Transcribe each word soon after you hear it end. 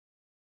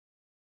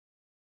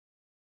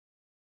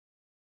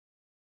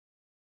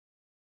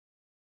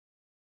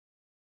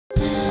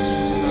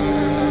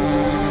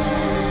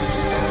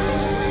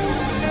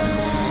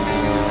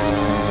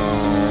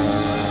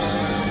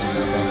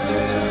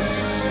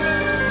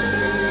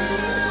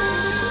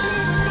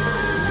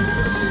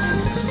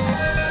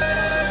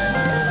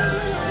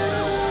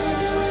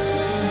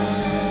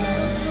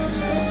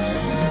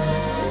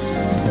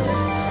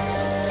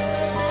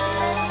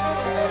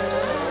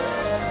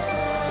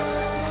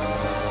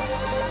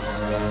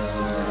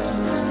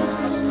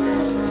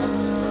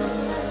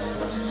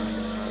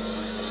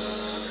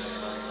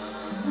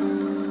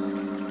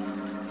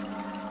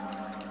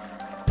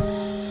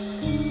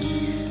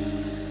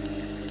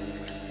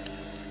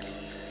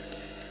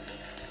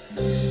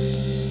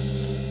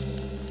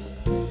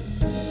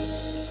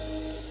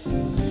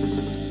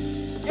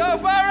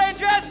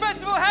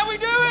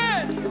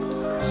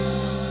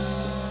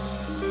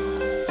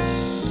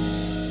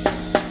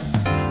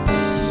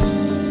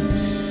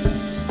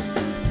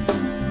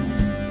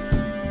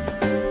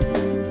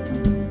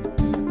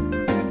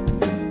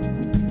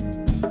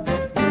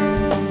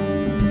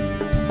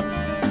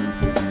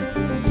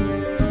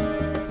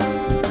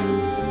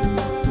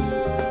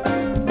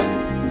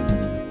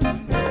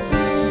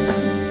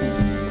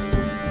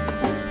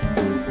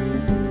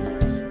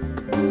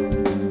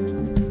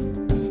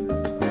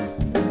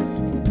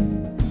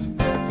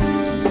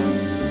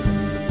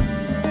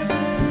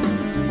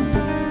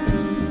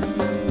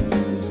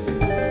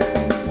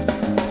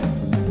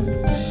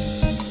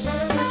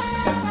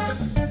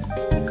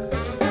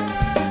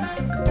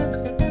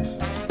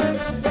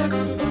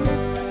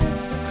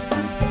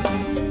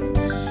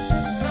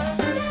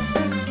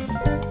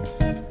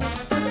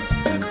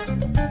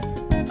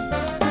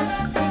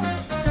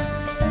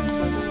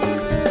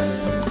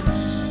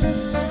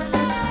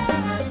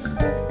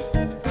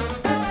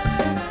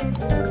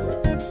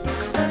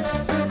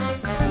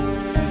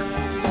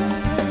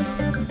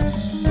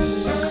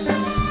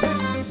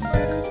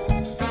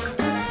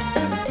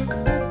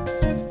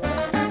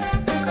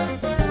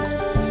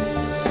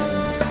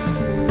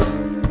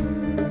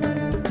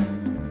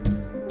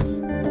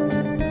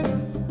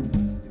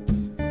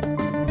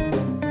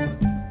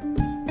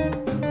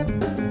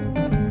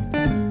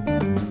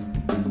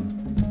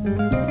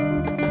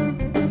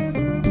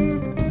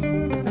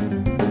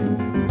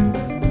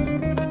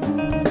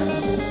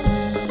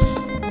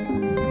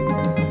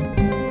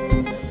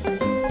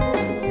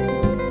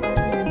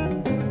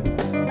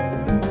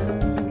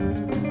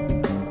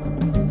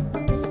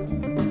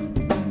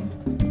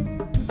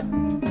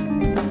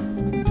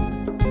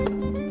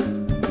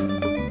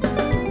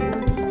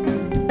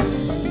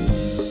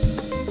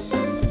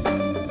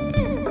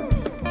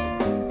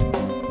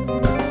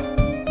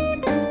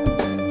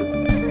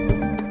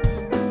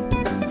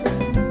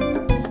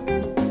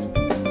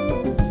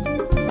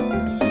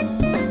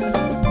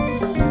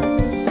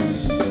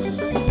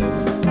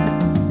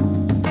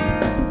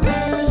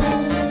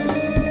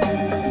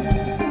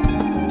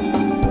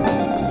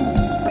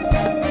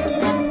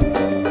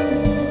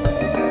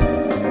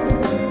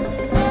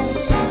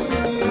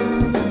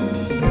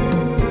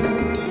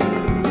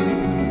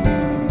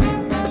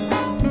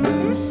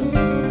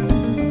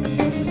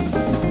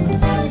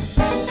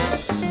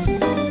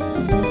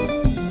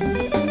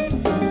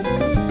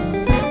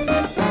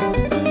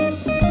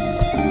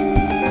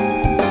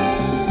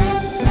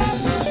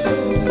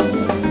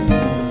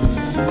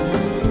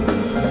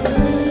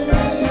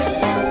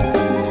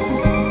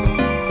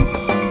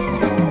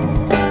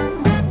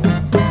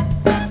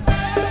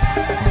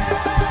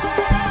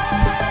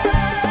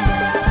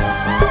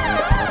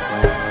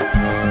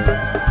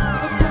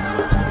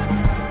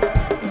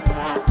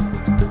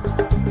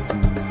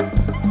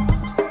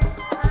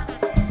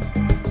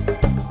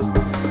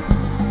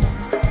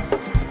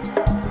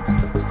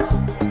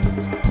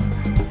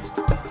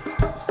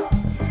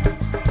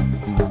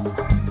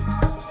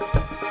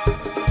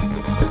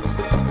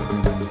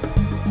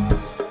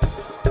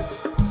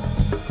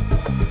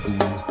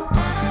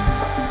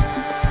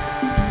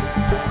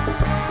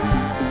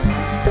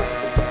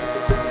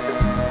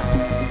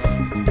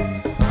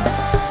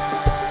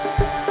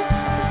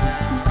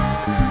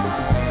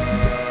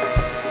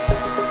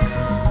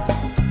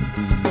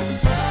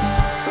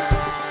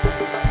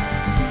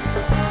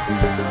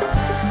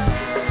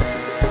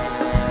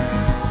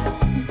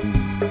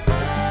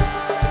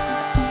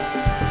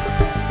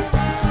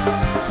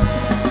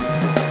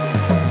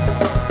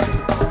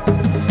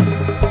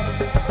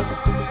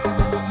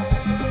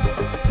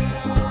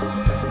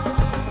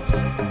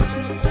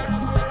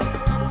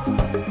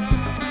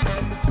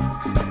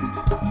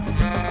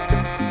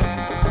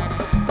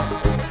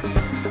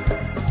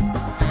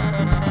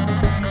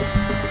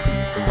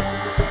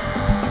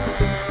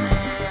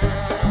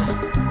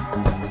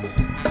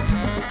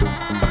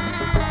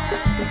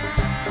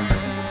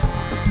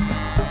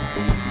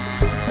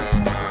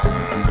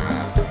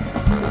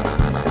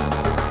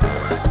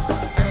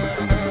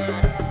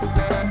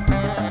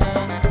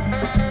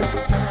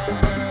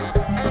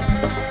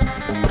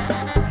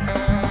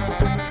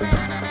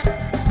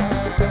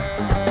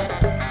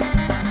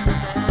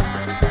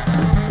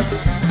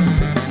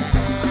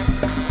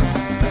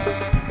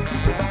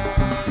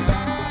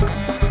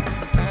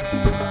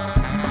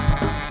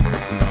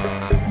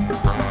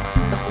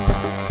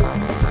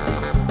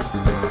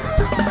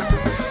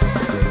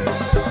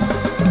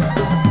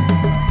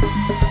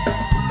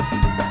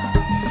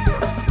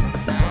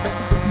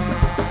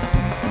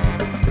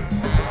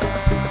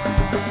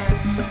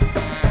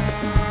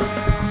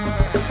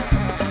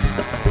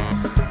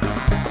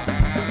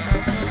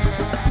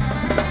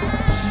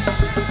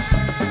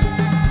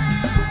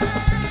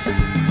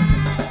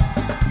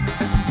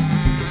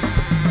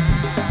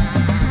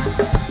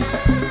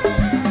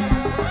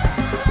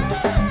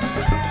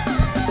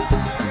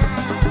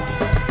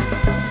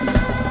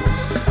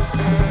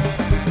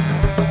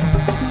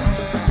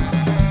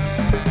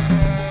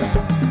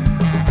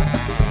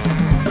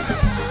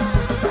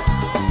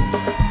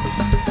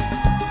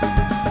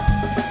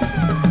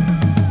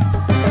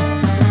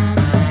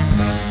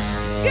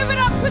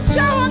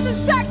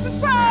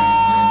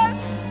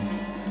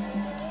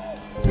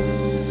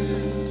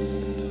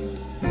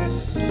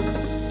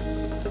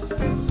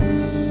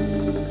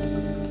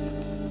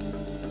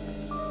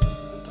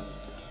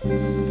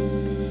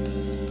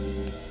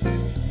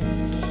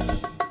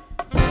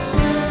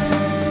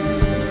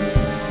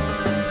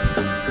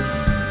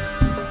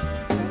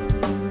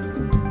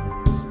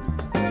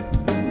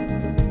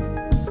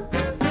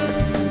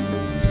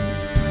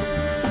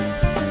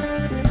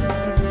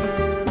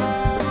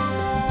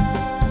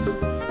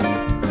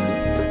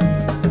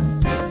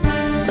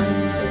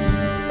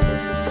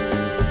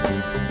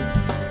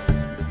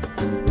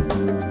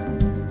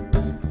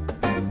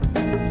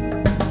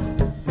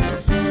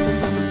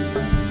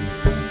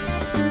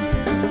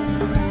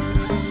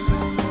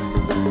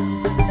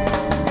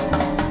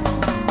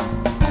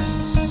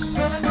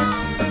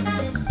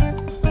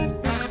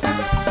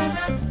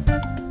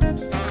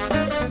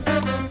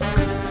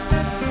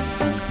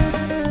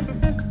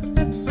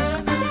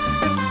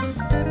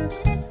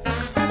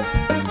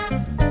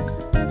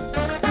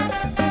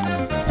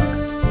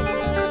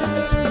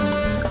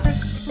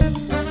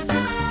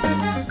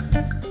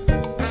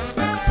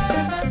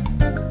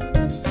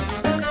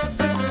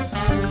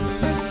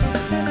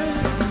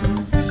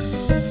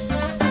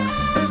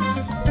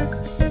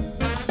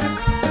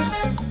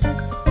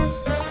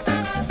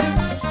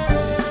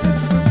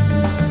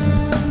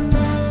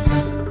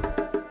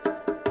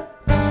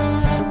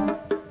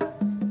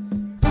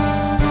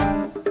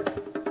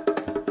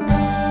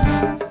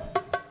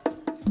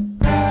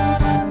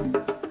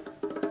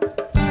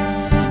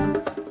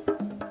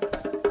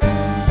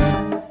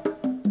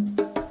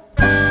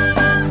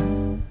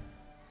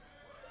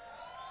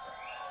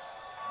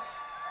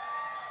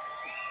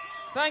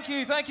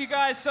Thank you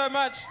guys so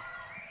much.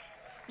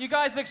 You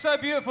guys look so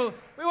beautiful.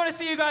 We want to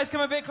see you guys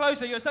come a bit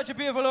closer. You're such a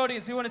beautiful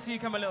audience. We want to see you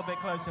come a little bit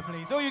closer,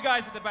 please. All you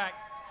guys at the back.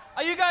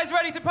 Are you guys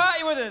ready to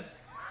party with us?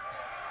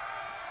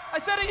 I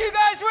said, are you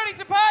guys ready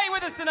to party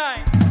with us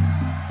tonight?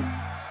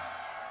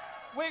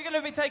 We're going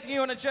to be taking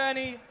you on a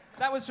journey.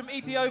 That was from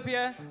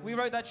Ethiopia. We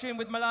wrote that tune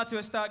with Mulatu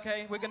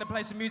Astatke. We're going to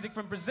play some music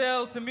from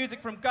Brazil, some music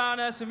from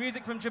Ghana, some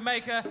music from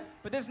Jamaica.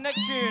 But this next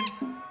tune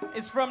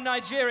is from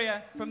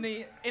Nigeria, from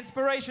the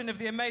inspiration of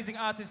the amazing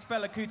artist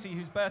Fela Kuti,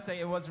 whose birthday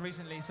it was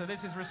recently. So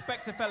this is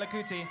respect to Fela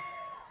Kuti.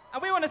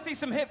 And we want to see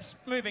some hips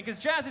moving, because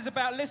jazz is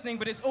about listening,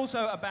 but it's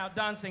also about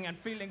dancing and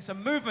feeling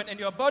some movement in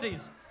your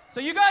bodies. So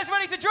you guys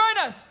ready to join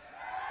us?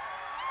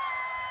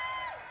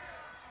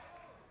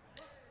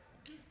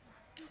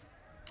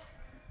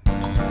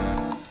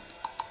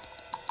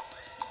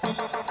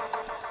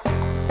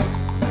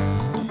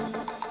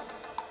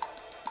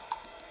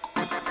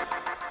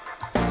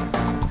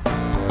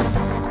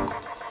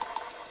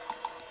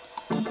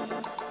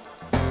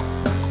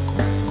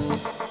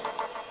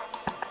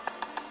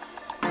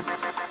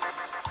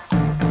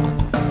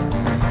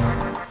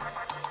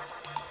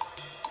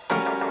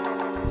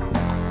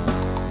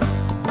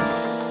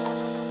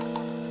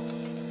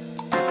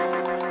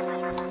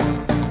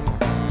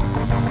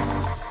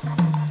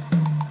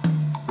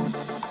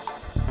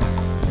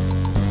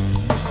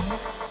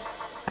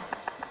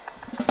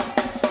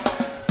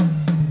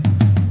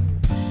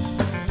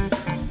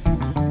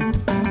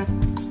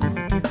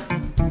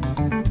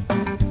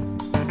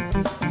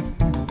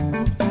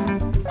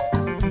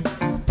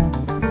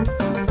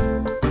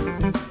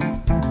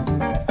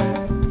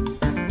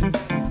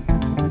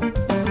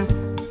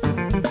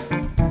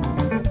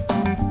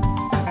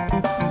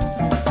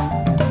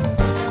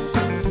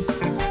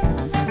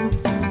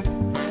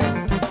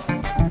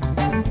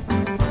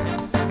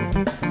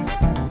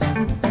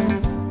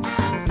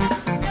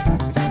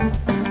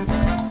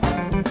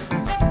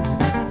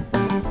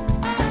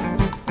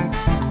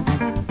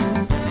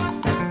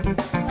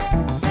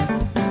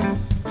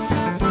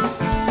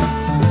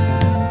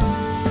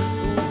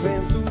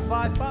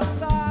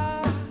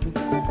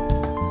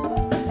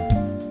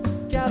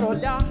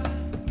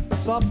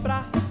 Só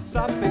pra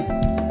saber,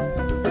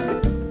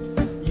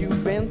 e o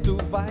vento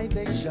vai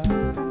deixar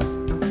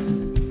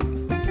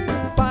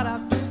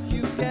parado que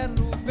eu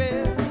quero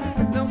ver.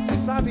 Não se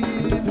sabe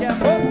que é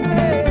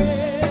você.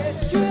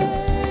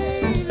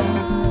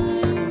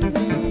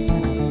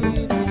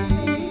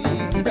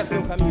 Siga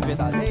seu caminho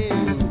verdadeiro,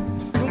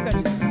 nunca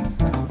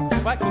desista,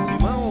 vai com os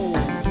irmãos.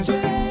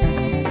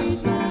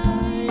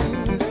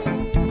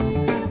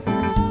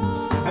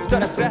 A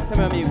vitória é certa,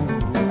 meu amigo,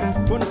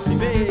 quando se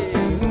vê,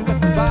 nunca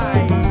se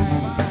vai.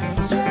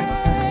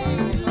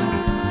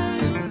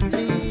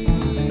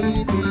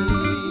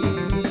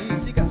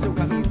 Siga seu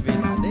caminho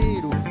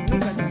verdadeiro,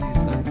 nunca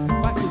desista,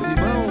 vai com os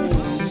irmãos.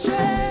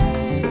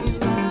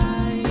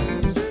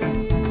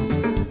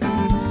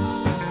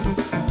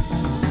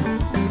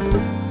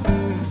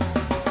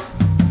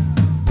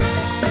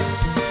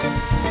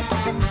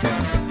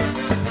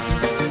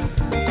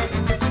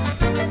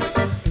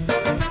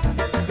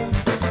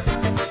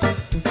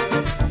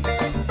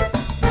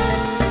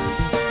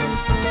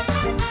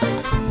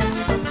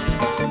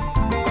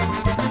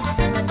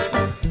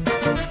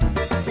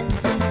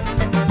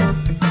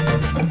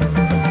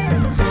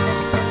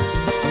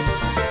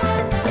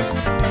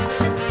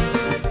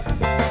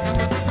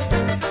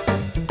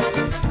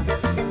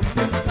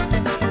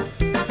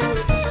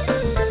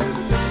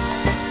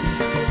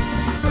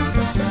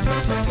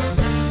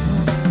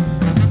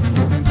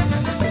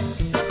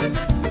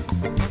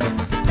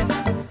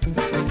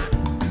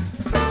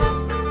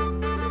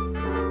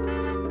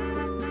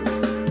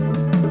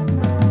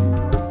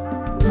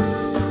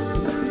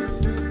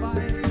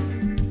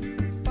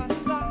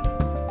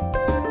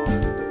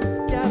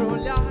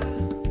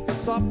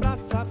 Só pra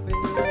saber,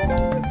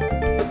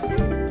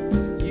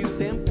 e o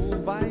tempo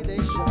vai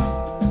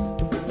deixar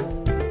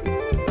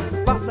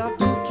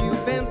passado que o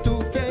vento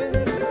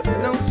quer.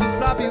 Não se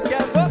sabe o que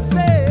é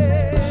você.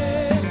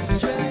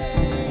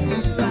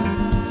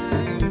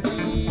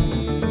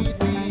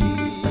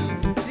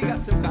 Siga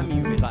seu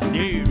caminho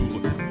verdadeiro,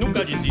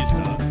 nunca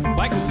desista,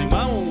 vai com os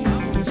irmãos.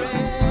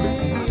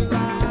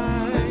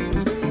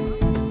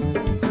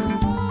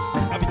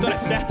 A vitória é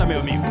certa, meu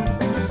amigo,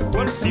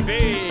 quando se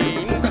vê,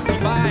 nunca se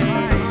vai.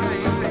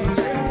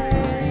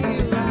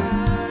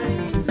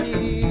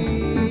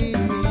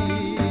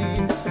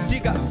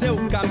 Siga seu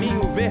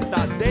caminho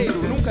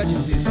verdadeiro, nunca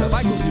desista,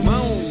 vai com os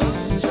irmãos.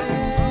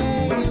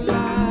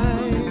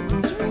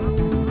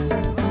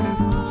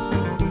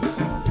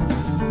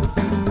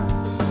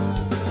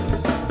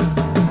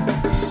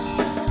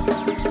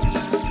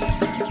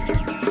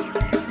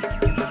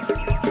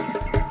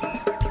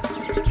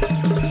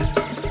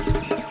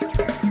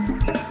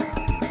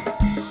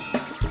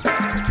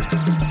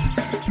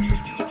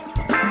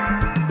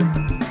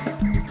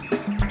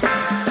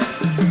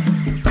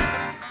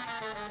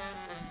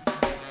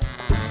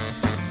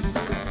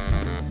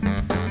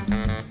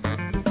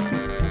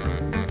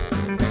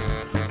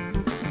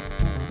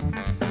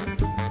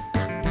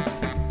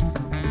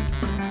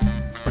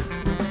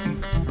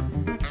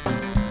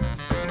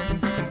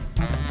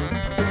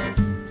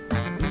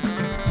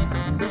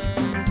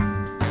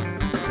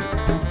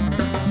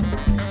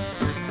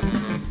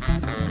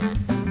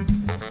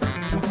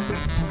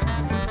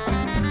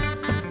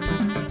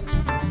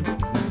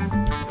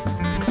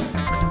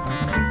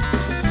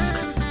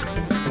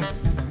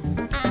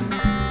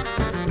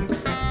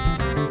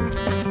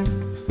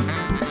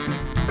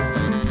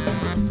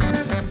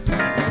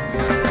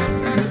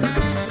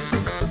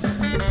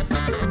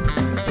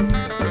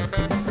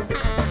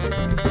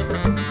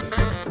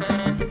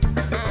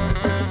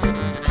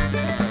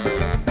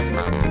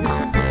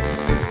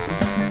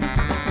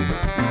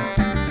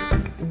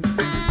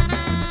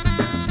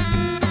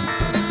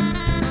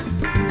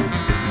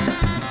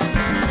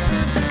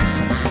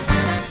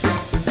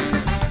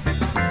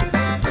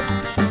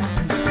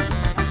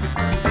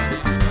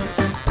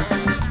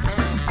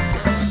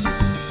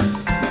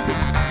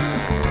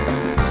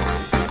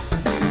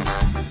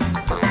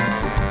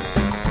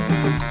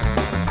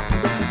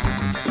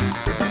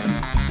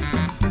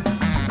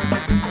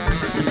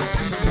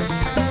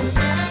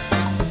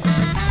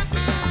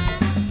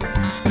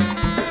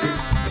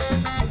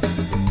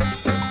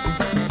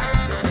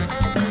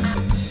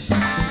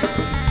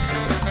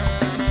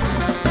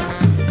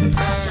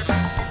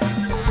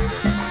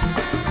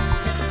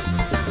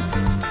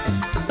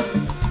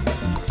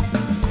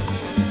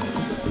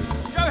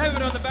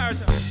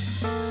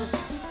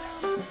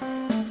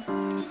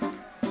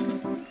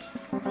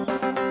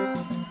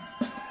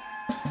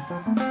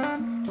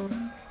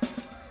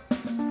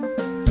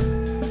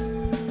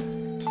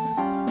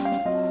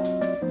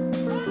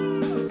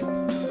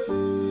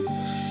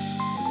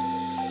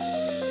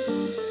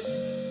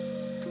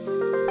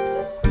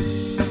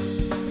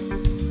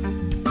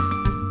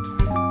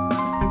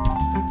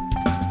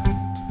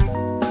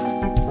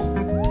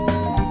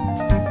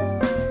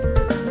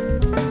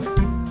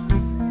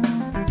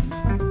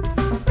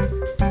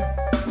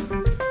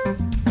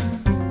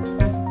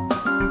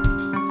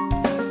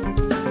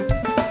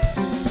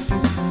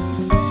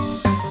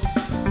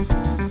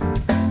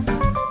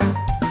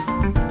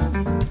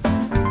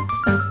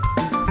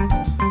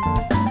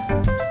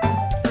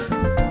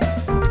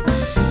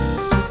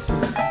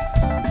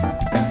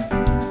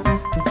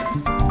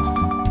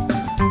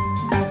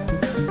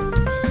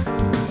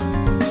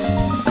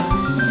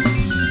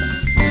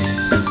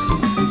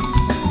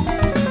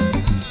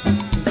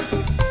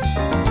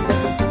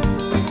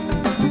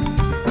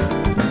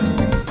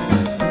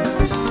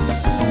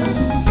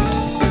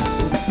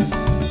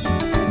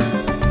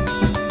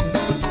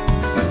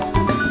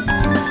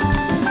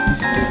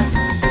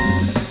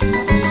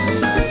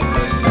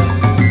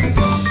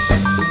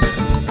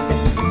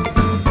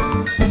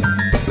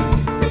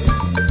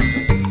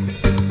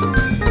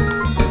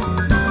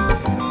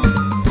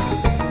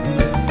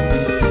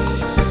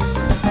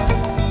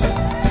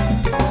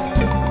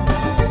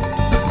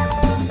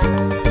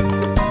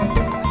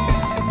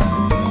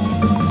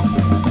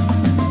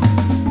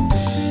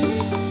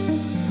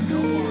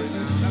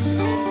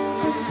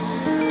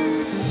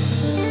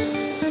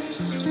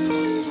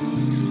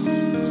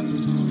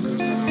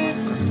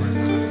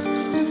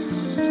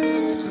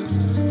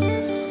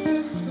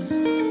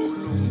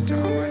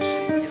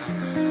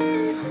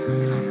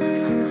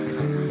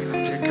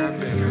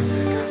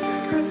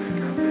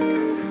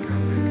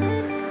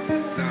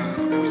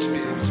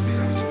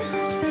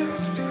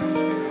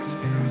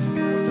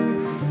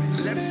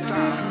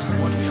 start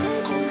what we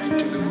have come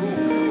into the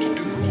room to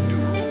do.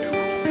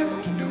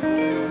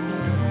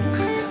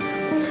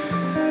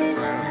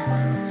 Right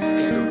on.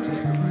 Here goes.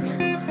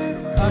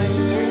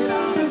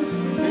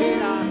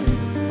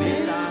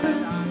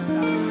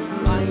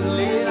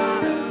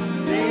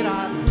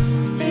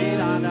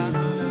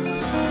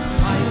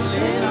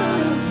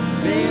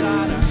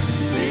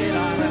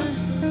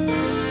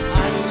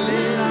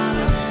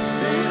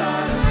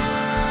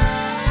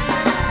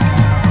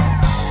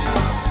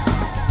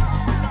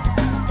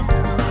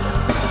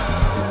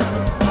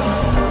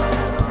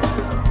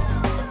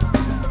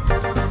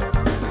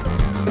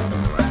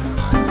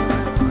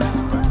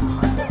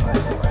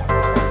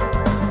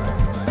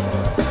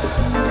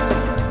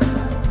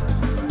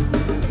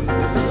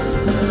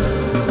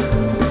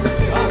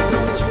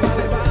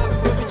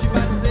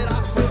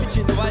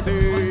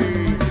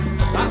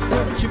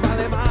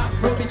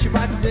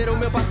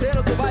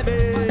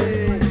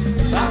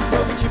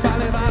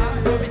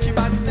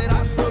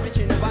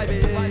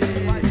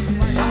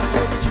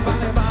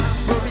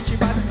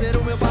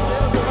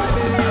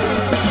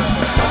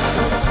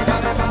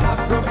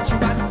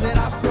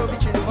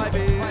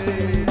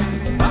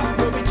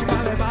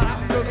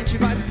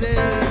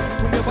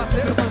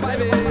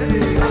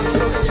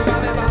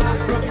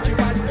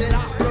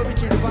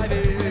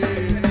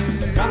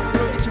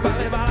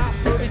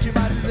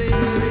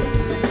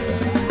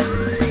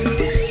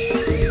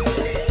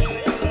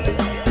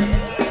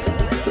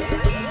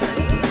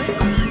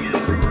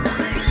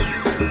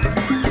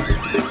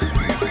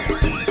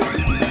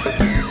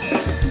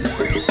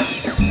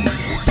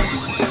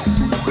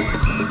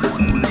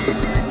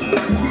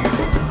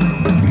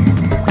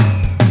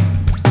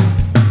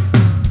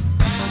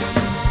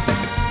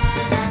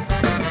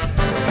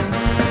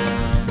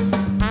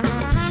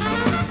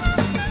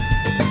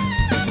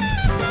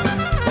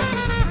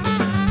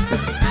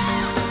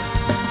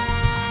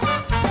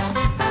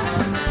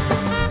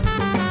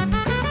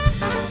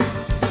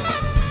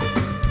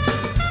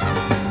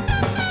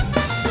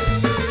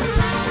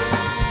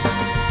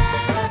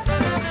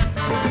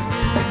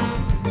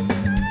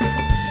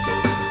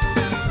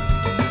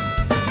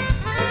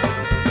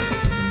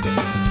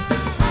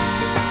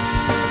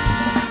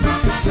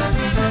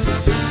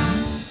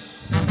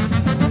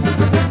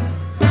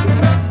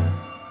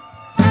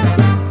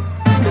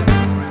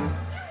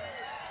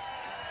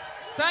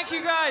 Thank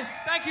you guys.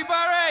 Thank you,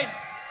 Bahrain.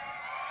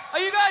 Are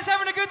you guys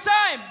having a good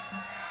time?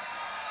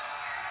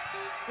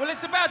 Well,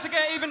 it's about to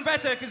get even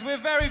better because we're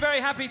very, very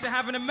happy to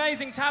have an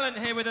amazing talent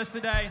here with us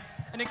today.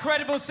 An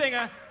incredible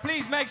singer.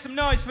 Please make some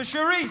noise for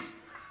Cherise.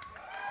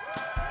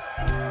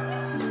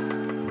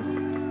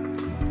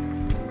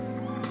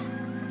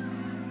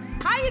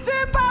 How you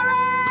doing,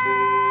 Bahrain?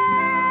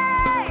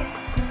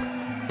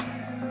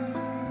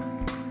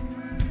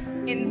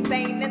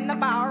 Insane in the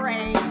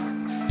Bahrain.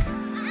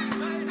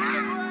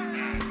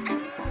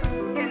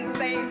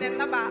 Insane in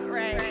the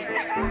Bahrain.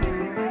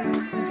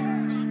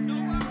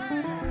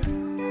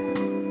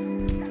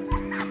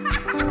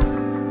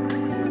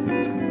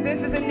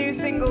 This is a new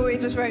single we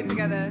just wrote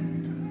together.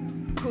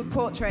 It's called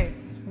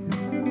Portraits.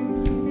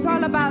 It's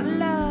all about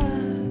love.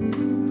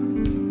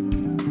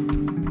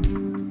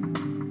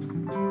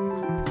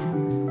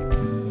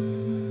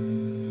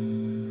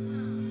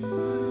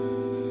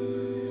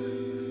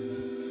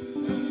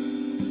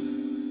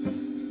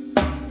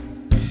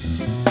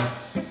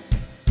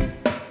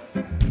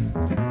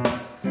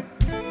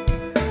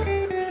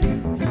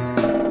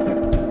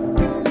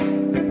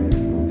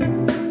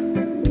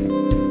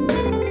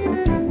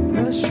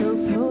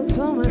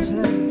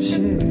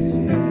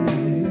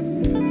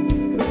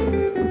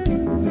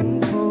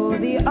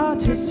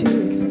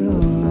 To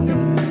explore.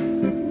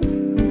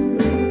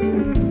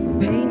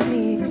 Paint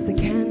meets the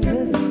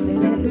canvas, they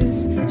let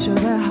loose, show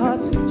their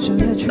hearts, show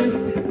their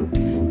truth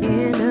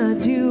in a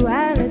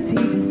duality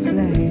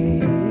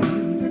display.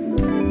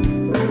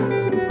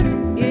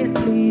 It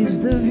leaves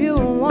the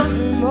viewer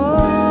wanting more.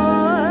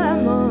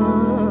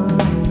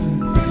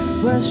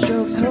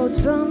 Brushstrokes hold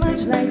so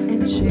much light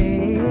and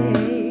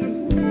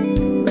shade.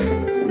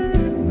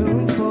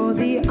 Room for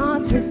the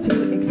artist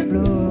to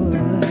explore.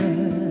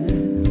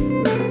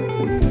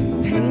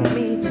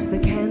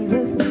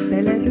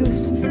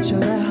 Show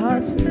their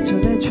hearts, show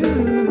their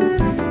truth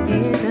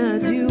in a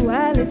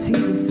duality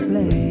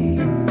displayed.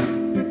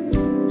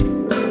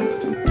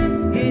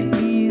 It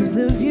leaves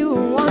the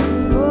viewer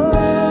wanting more.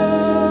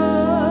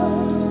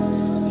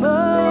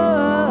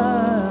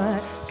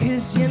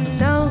 'Cause you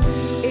know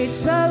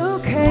it's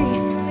okay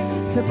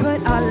to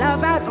put our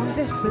love out on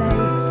display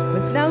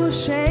with no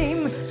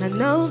shame and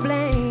no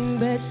blame.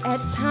 But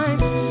at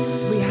times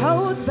we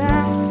hold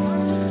back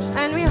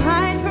and we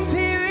hide from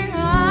peering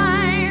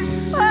eyes.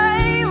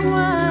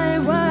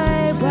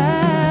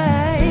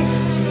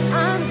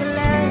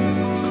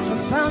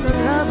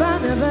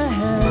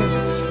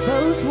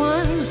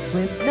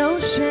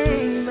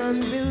 Shame,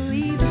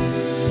 unbelief,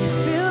 this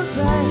feels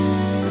right.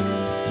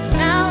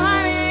 Now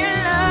I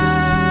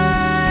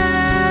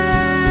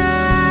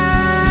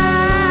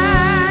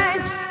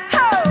realize,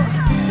 oh,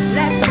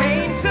 let's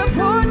paint a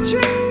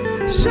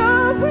portrait,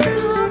 showing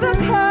all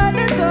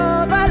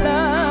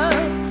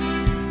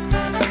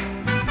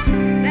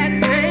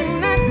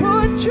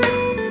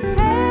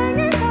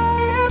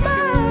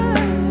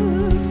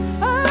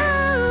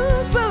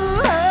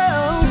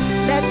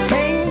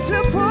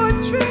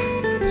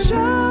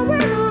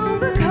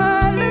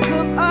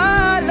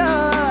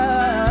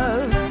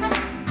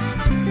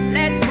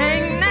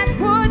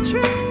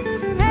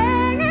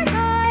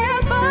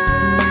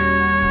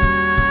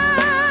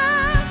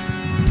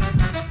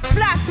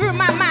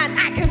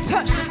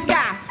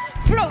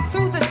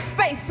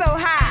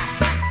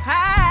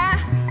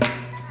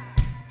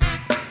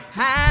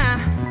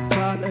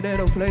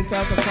place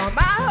I can call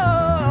my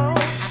home.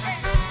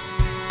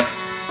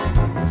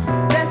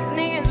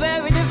 Destiny is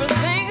very different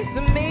things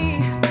to me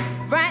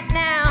right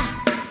now.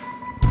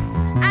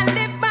 I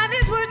live by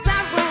these words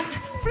I wrote.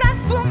 Fly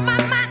through my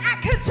mind, I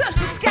can touch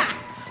the sky.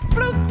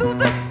 Flew through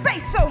the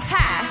space so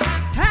high.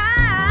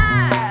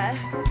 High.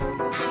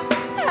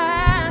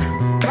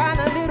 Find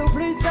a little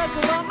place I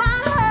can call my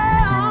home.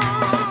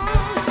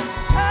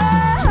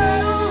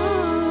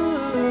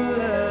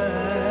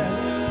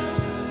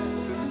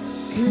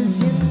 'Cause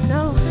you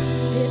know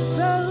it's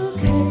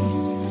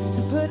okay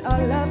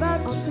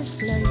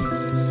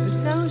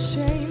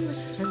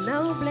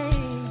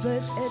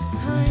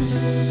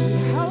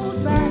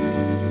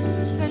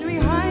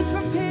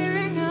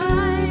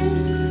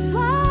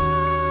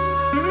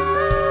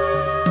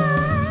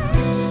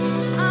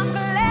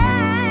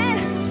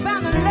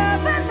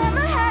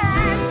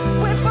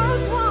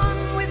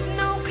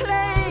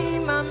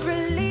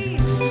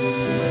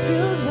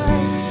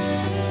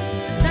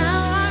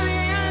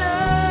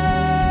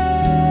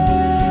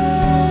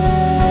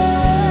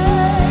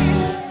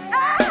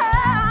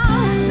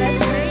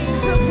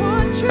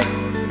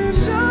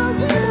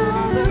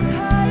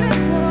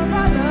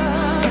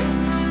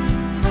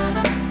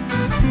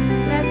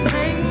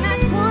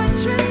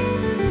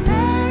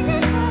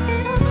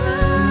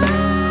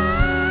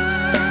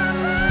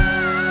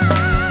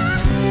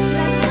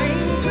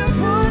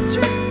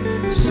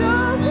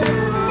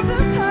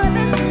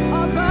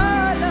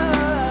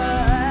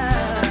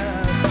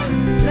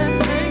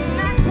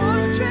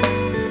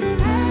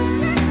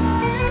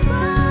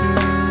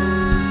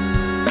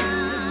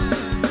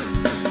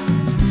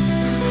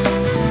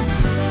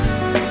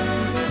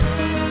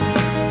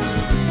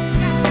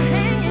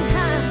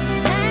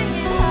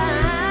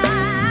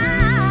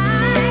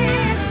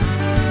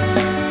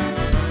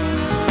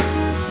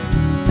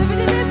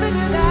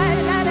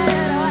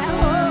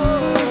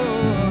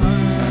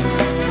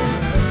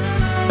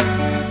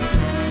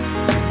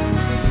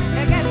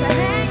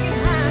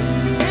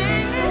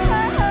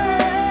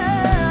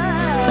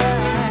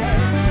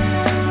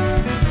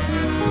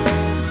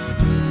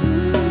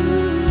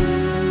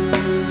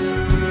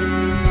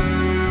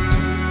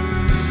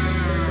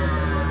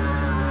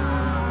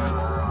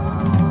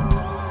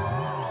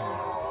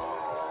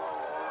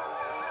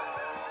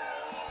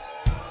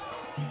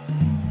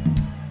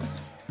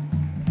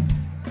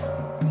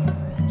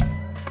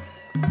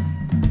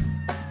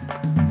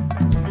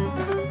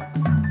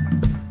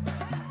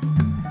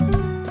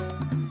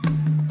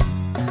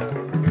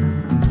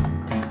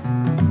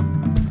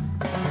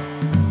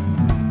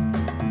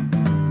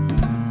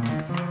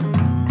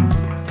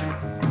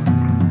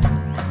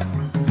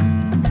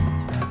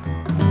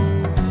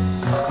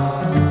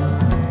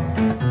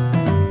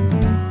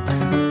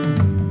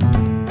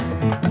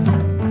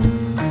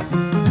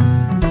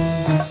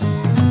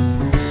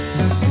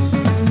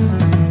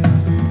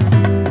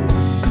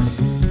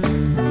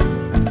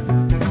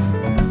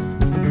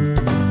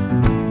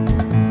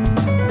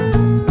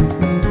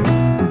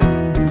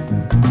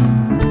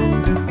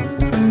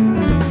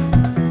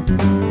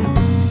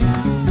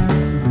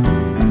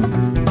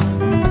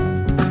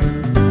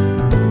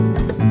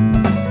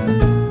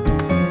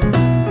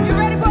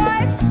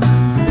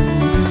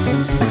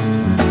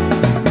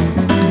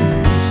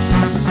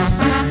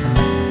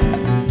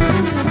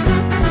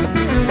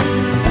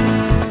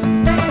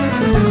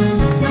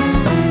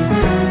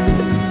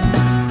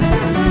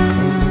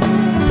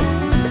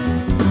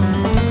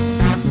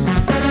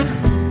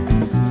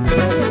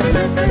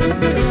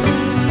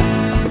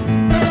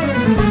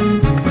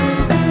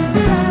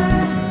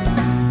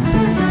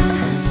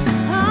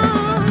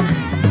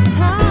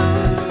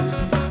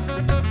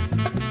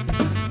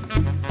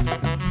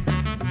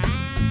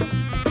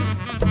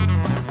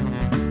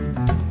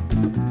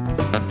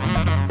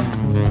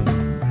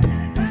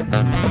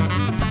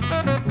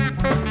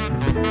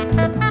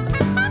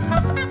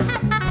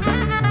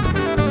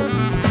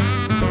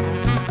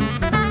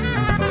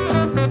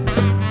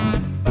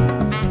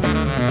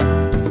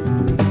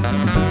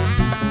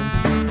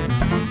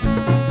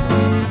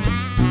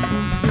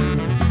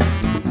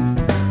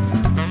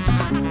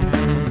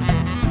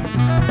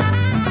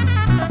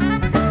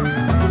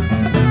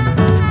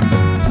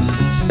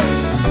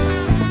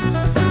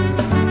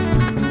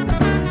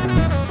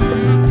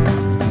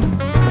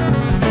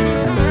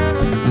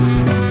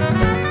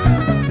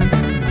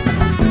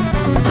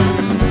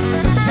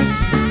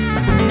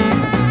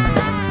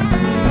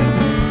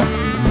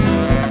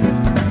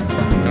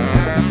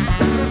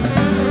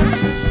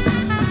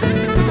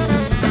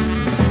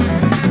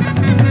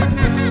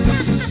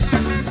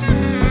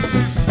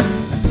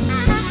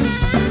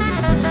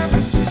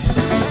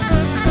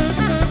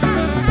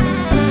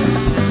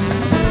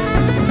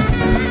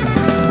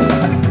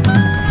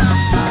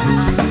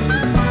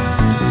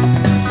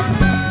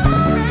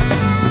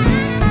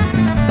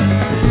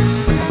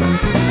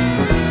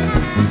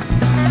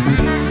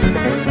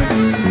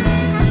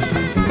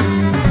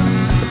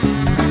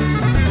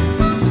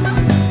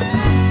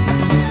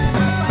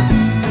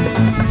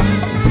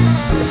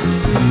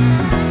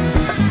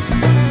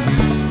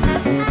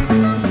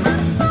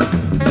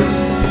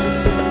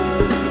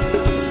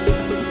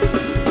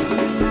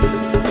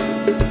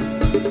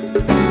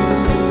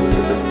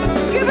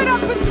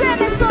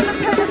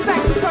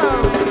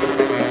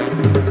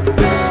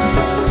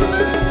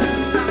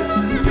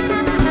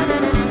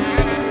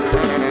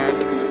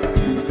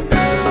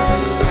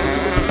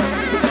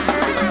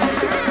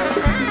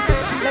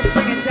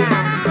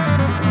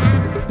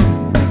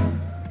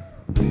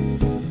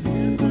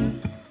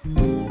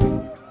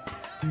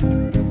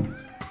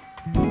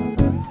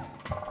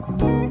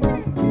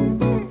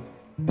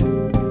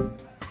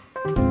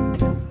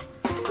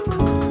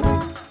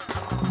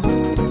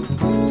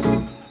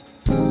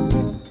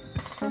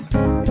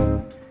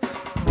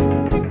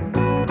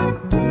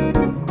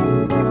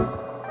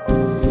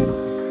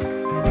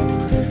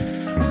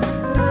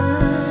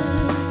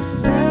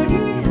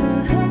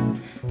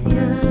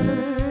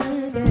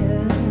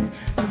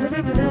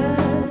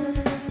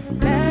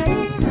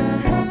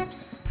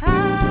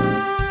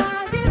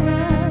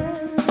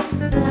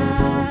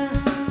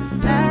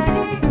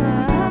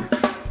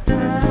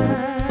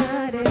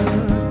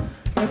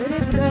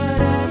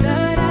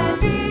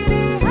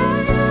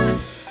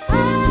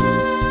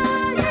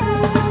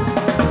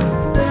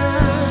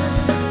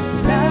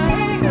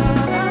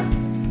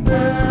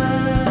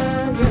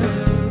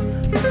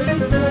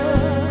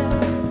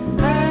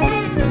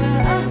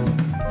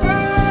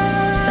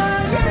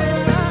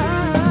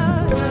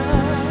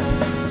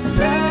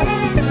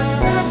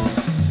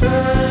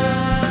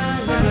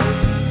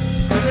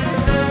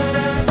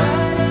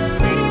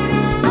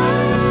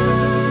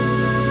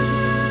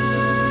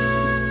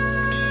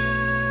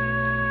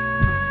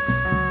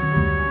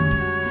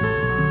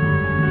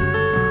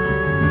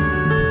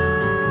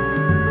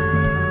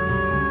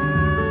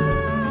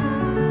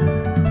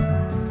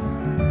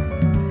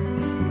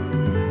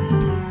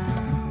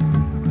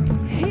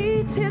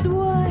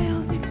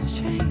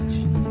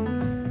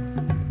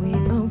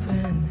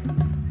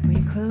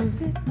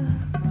close it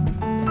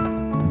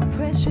up.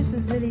 Precious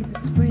as lilies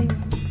in spring.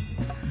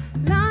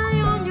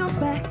 Lie on your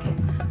back,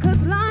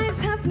 'cause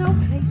lies have no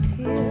place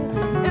here.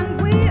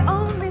 And we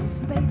own this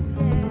space,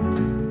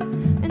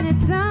 yeah. And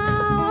it's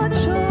our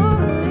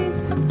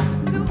choice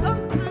to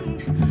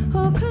open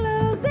or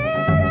close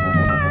it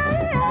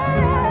up.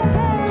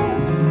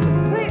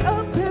 We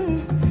open,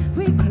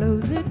 we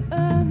close it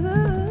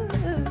up.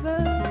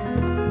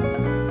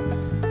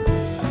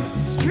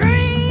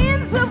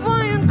 Streams of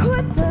wine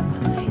quit their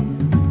place.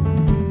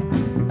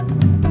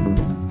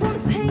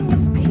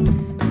 Spontaneous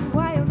peace in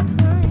wild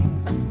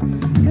times.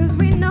 'Cause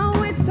we know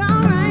it's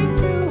alright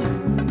to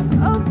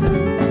open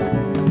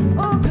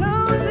or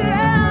close it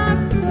up.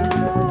 So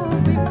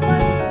we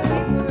fight the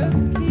paper of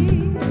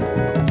keys.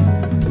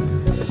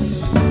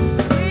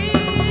 We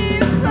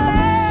fight.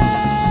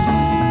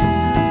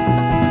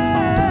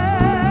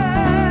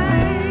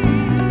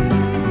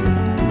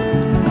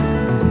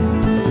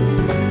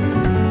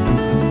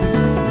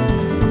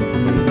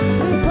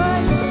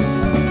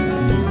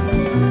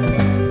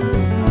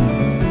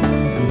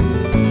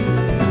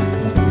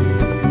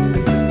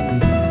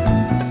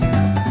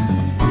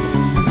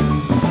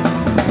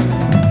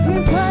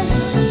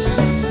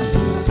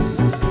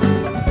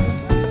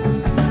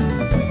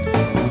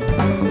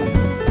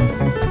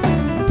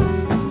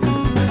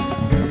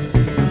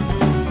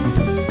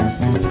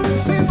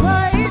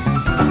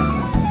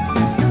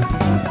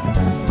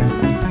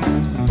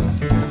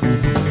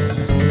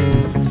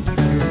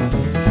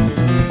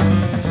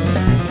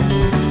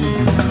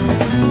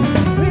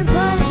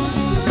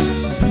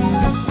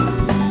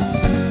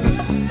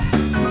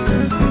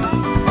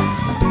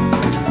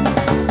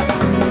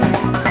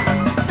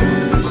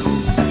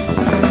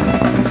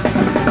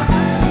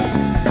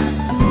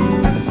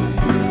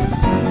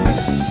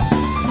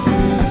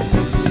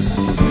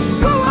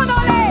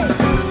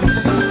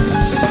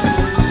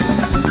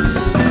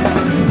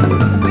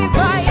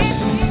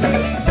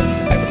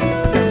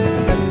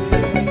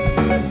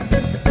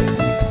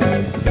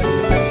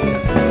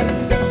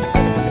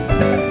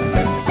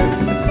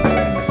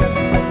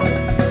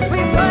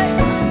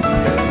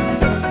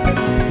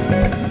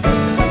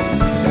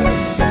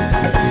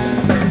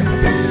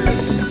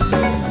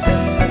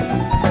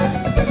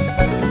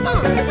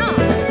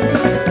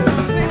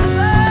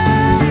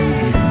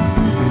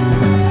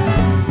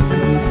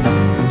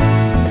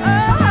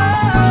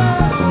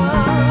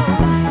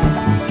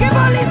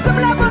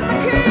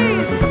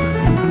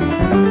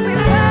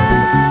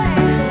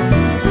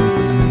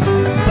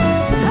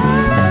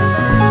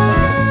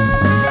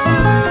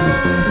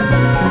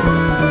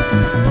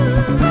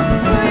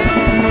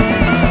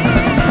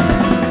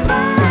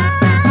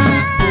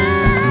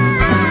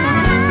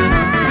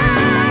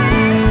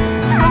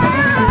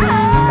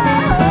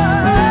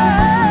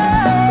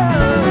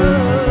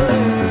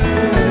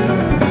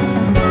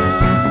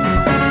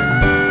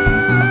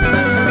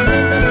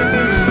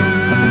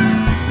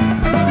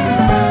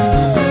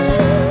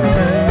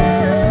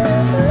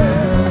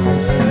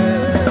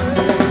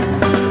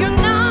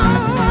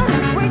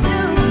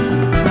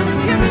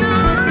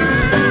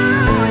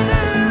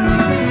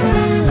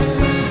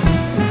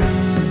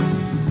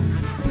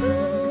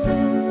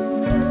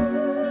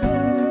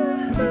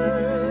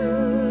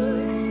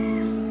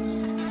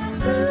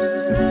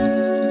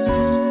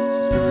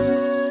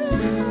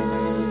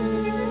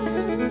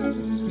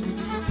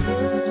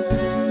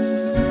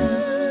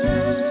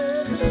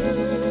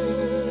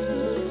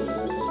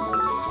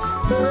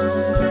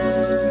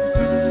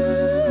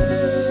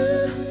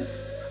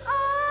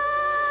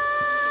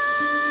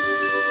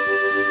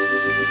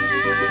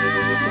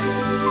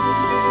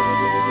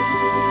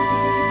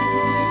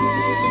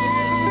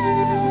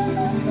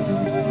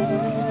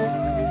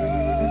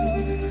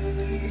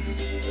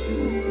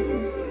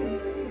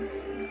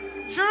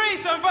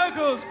 Cherise on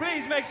vocals,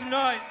 please make some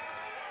noise.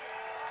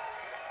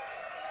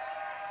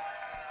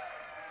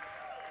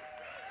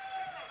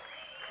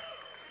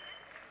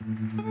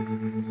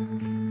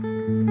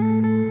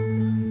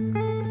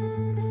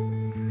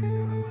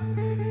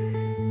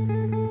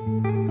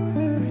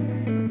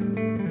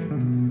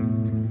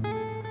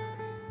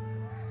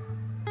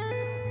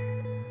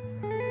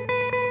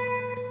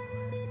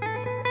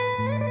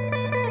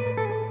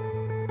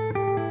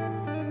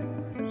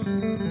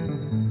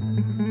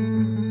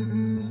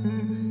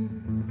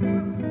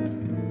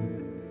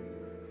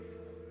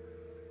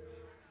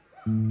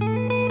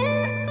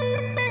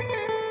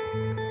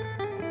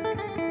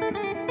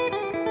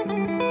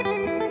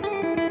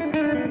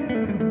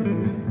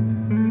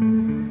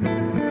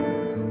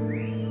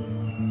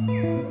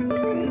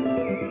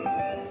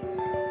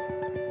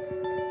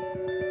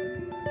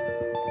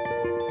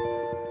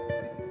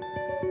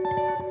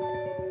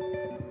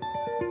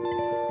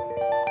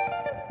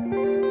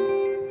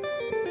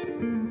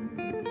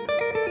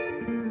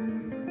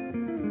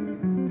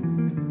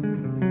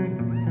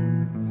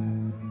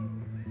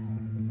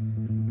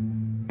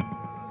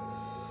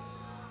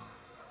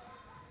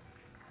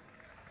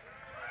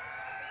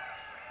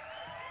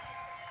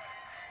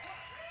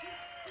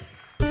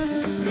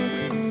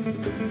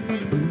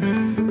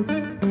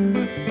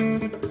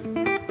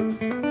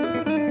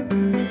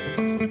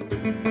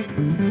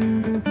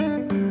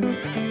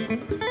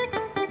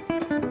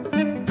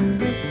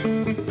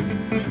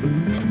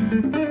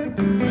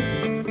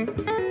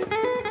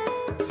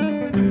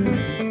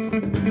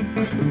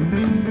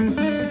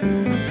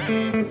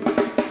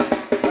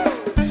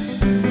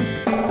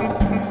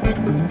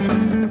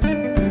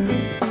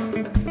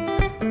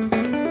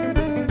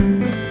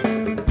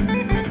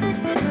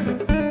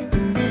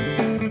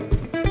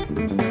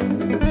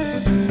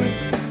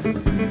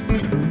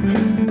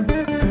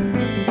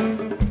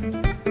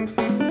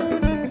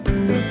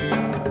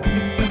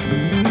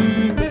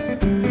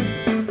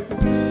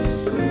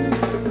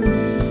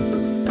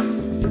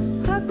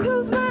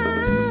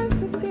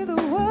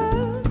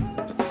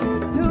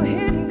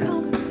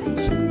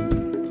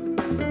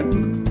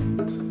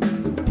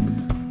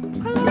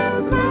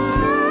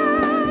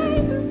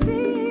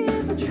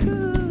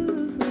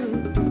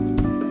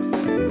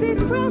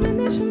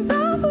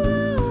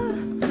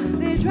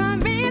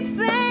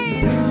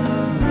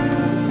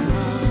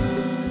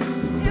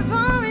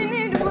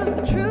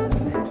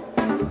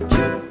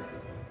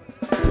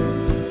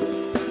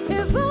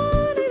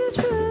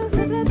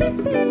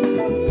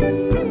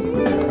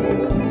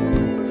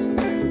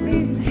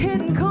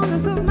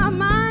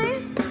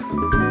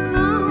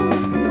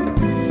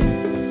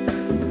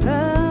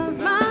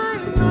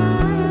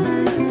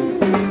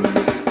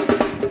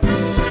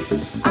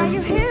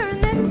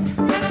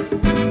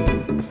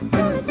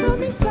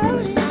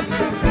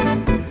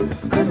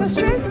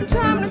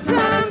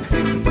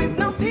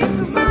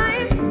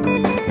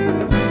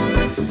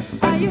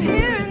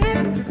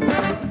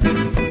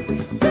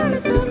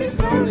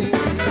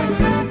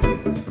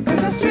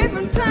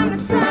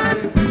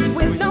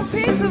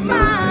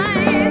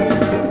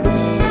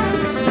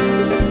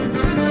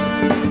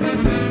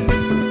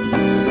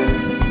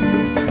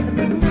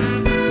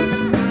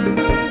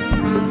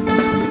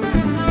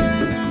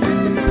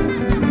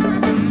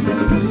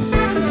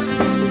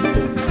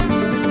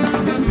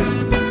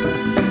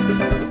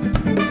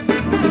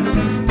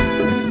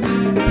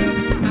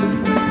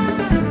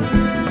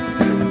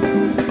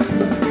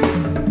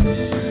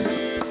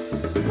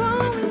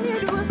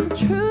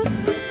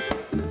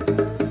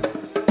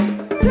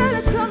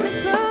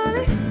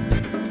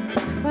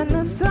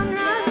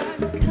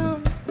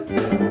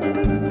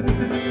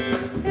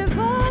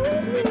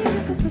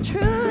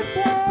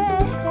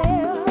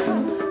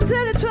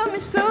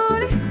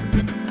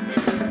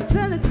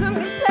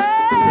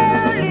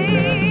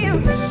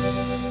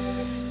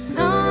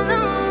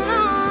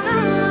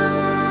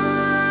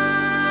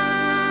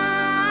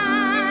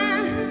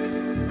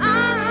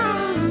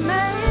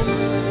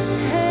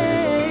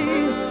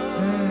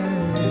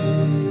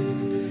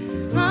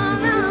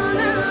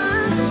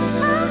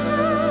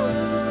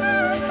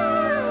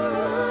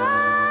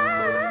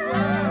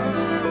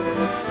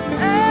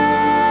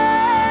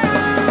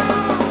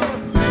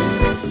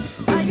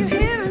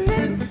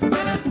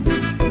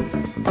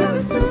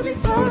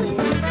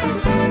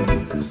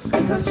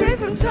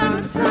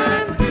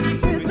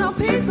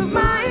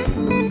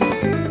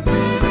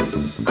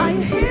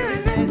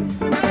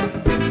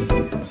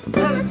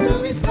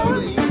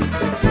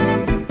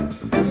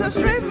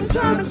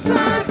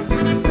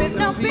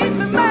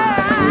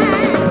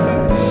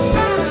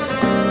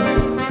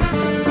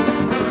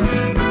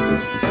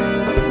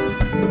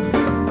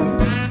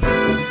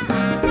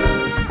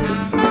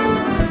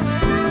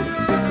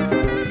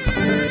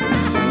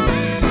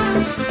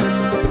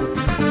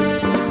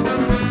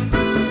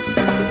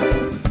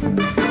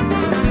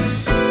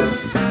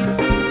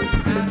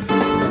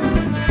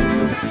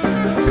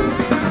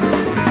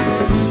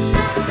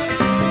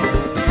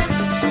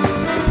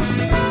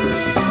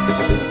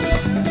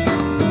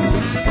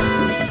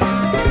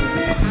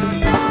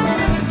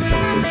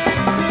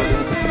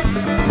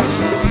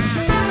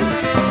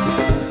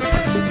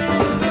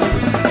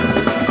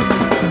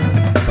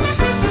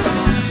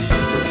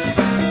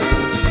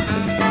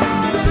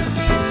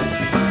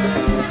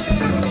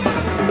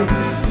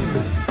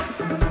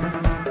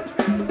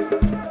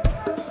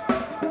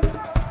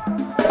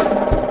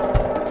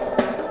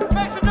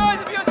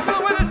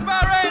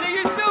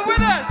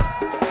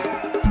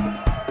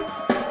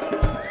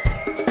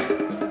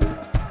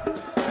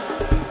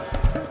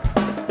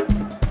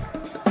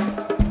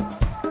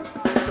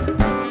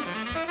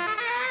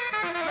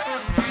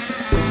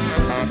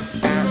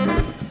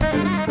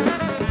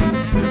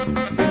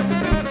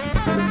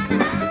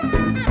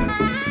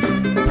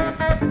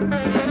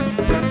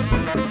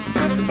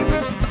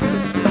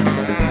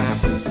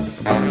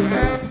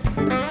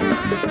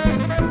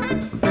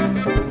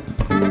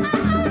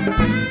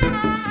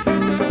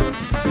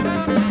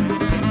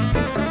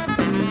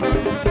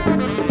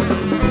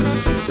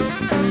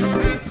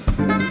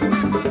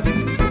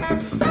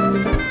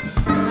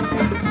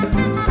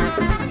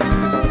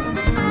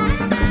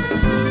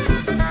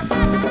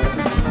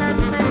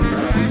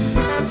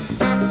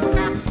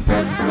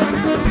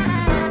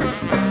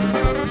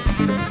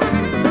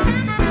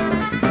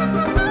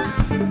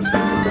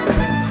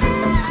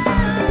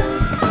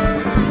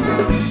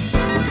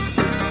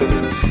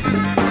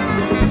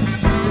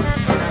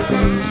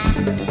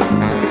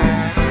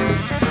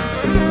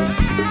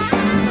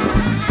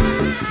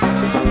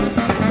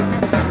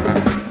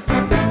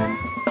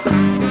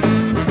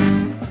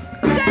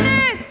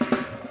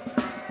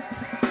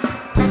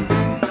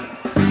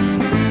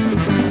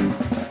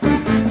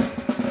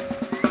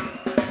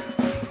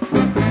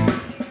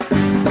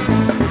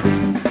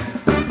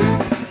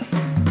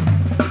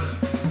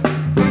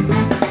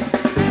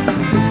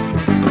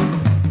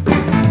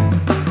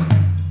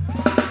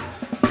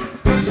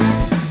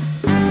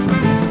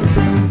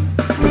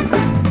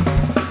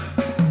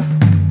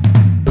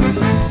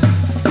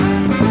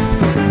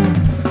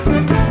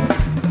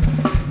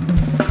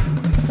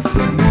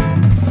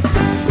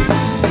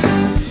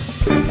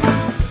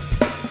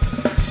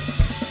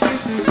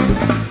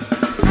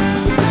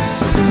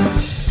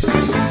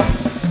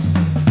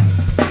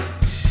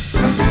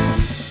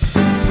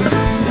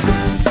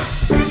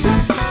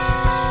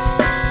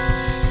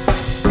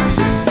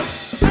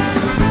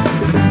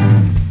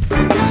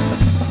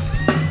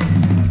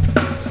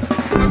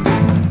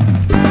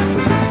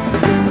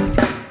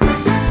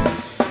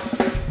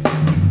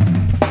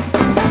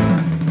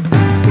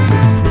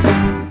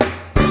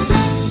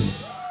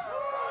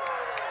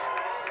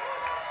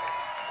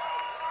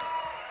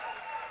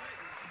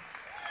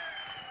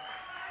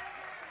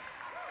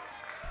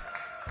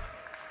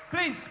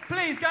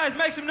 Please, guys,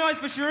 make some noise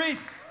for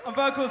Cherise on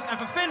vocals and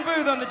for Finn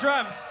Booth on the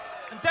drums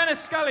and Dennis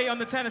Scully on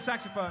the tenor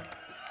saxophone.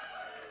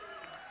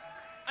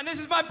 And this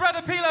is my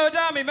brother Pilo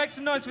Adami. Make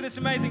some noise for this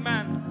amazing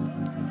man.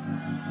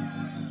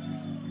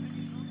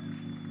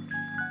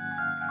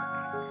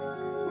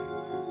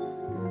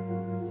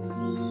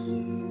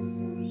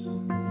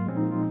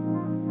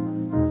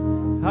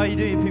 How are you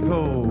doing,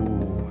 people?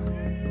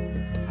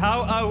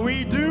 How are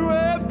we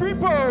doing,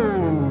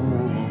 people?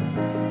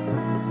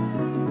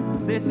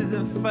 This is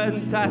a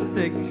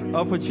fantastic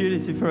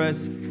opportunity for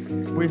us.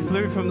 We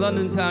flew from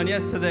London town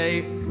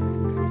yesterday.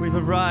 We've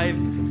arrived.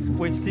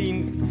 We've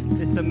seen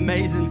this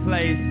amazing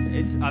place.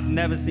 I've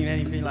never seen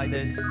anything like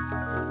this.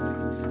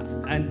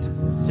 And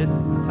just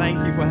thank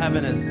you for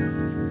having us.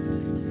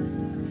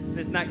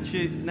 This next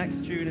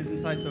tune is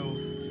entitled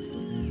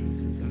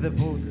The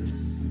Borders.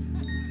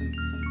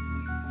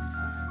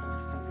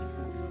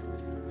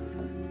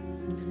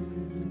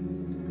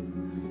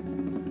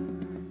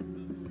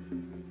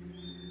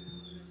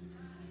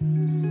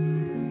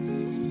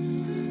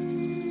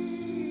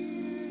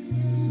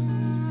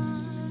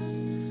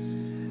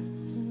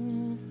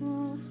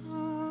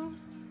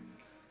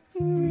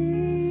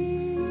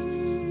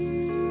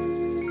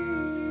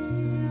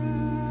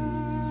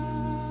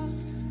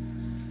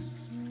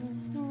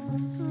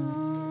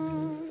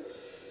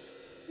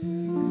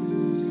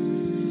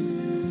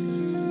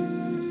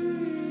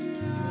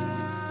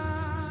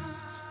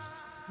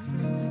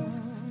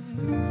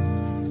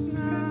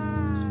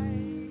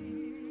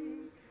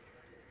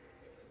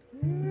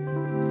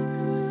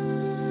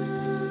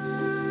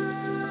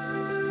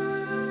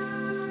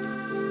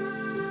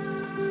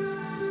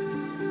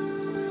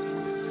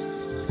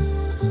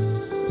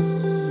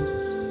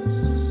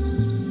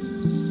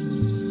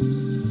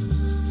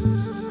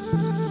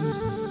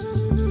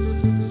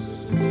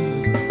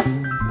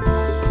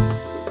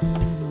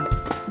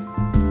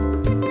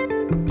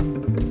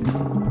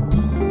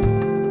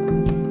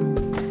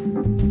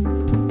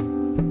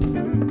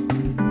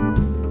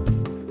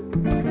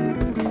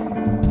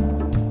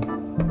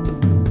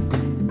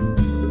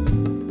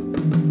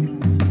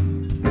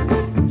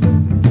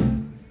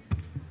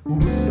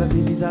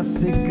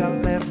 Seca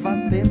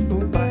leva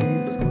tempo pra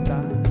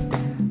escutar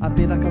a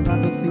vida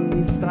causada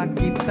sinistra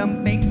que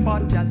também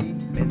pode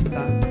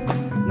alimentar.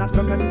 Na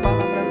troca de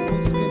palavras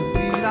busco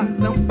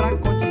inspiração pra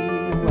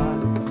continuar.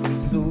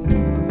 Sou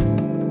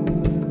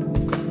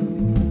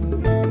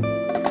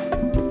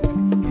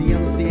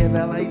criando se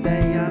revela a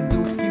ideia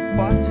do que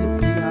pode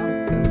se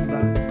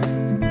alcançar.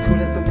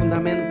 Escolhas são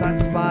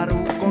fundamentais para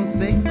o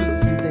conceito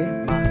se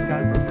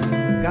demarcar.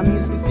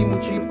 Caminhos que se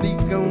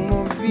multiplicam,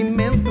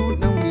 movimento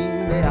não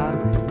linear.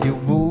 Eu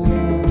vou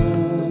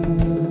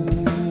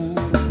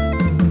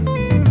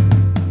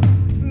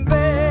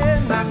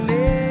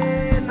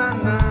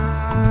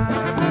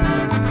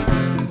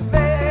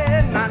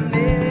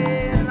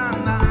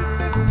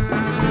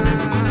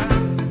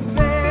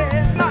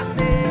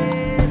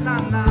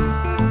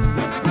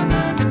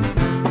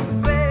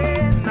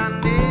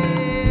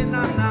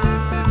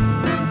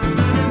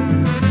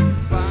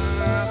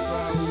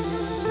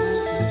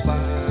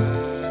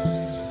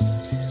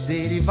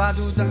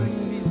derivado da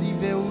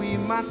invisível e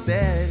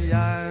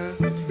matéria.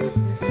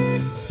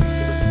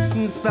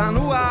 Está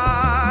no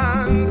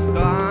ar,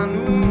 está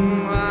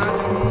no ar.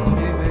 De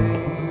onde vem,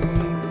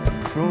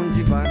 pra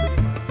onde vai?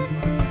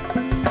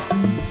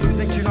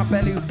 Sentindo a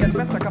pele o que as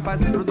peças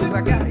capazes produz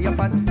a guerra e a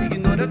paz.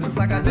 Ignorante ou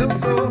sagaz eu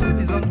sou,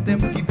 visão do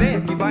tempo que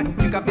vem, que vai.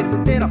 De cabeça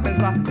inteira a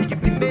pensar, e de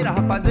primeira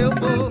rapaz eu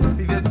vou.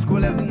 Viver de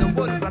escolhas e não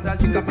vou pra trás,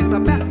 de cabeça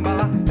aberta,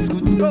 embalar.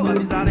 Escuto, estou a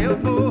avisar, eu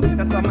vou.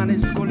 Dessa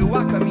maneira escolho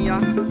a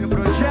caminhar. Meu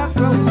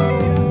projeto é o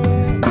som.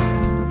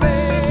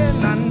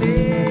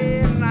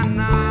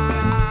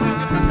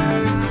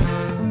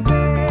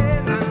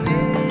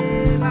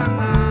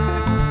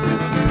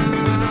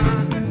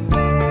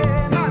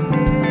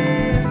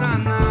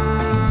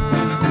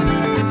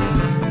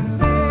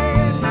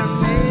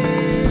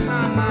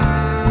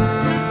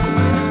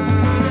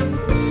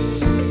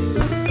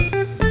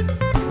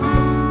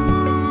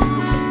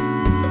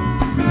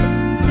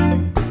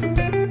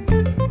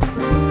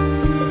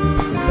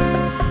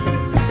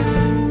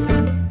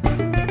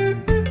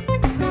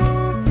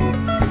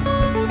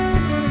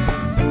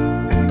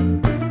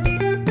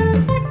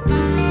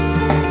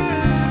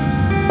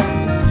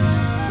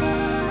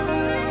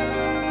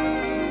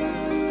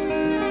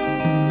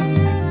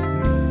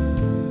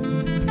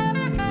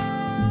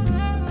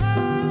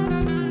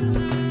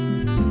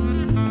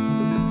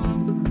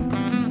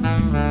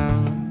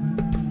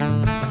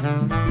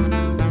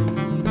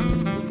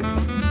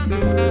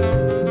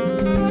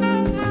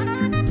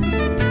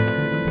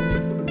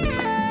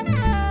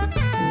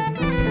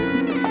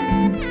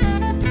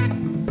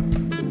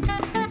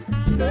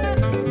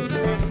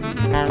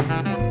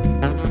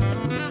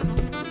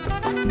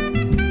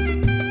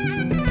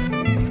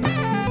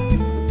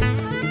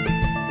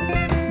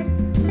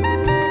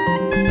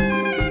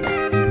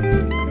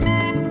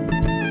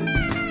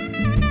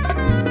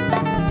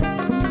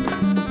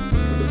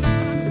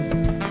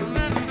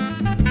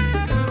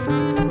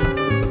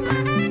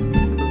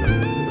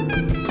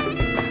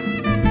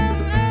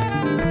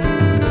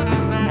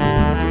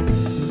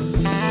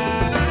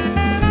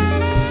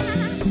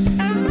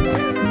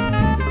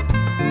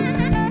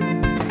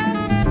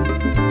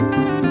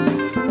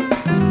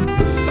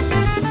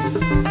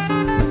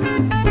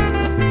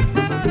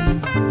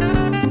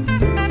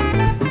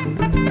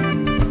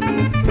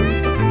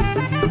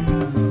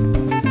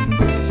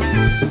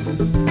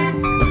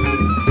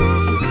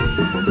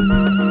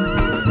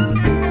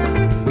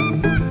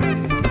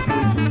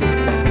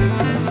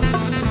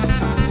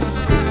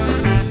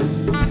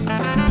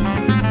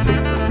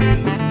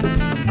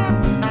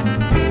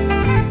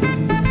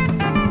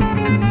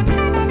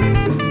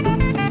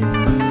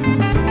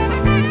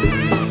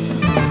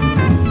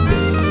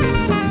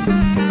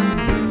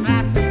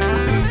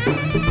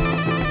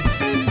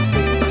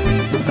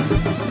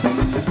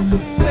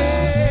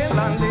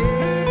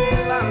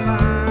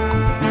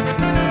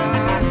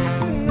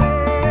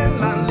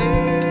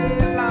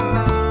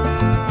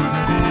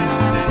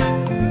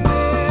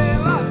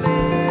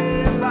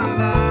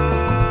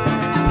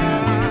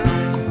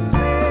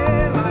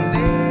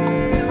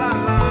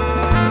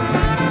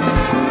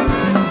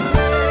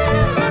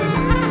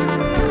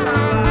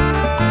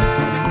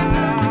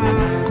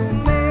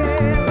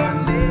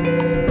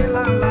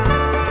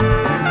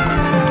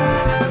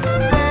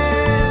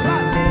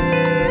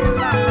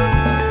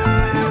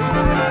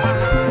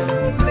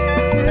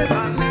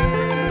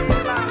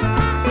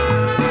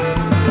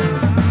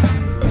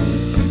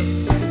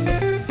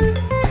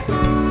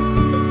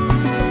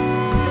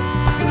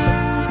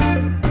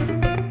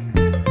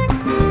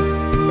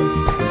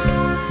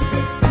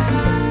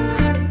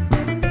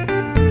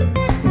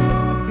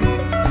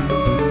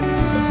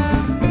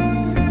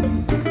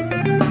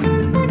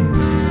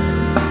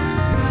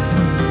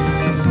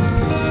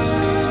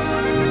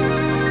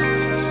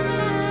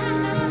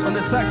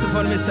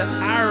 saxophone, Mr.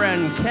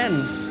 Aaron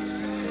Kent.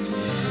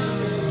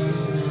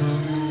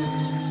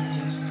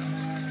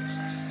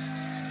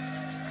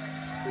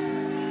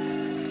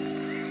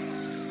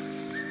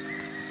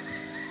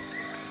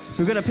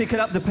 We're going to pick it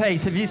up the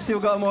pace. Have you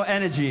still got more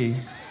energy?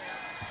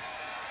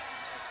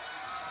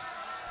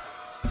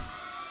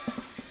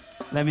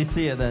 Let me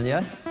see it then,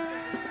 yeah?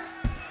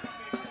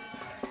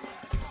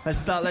 Let's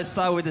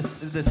start with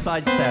the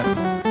side step.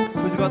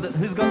 Who's got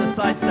the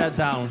side step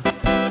down?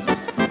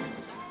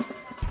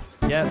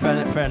 Yeah,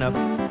 fair enough.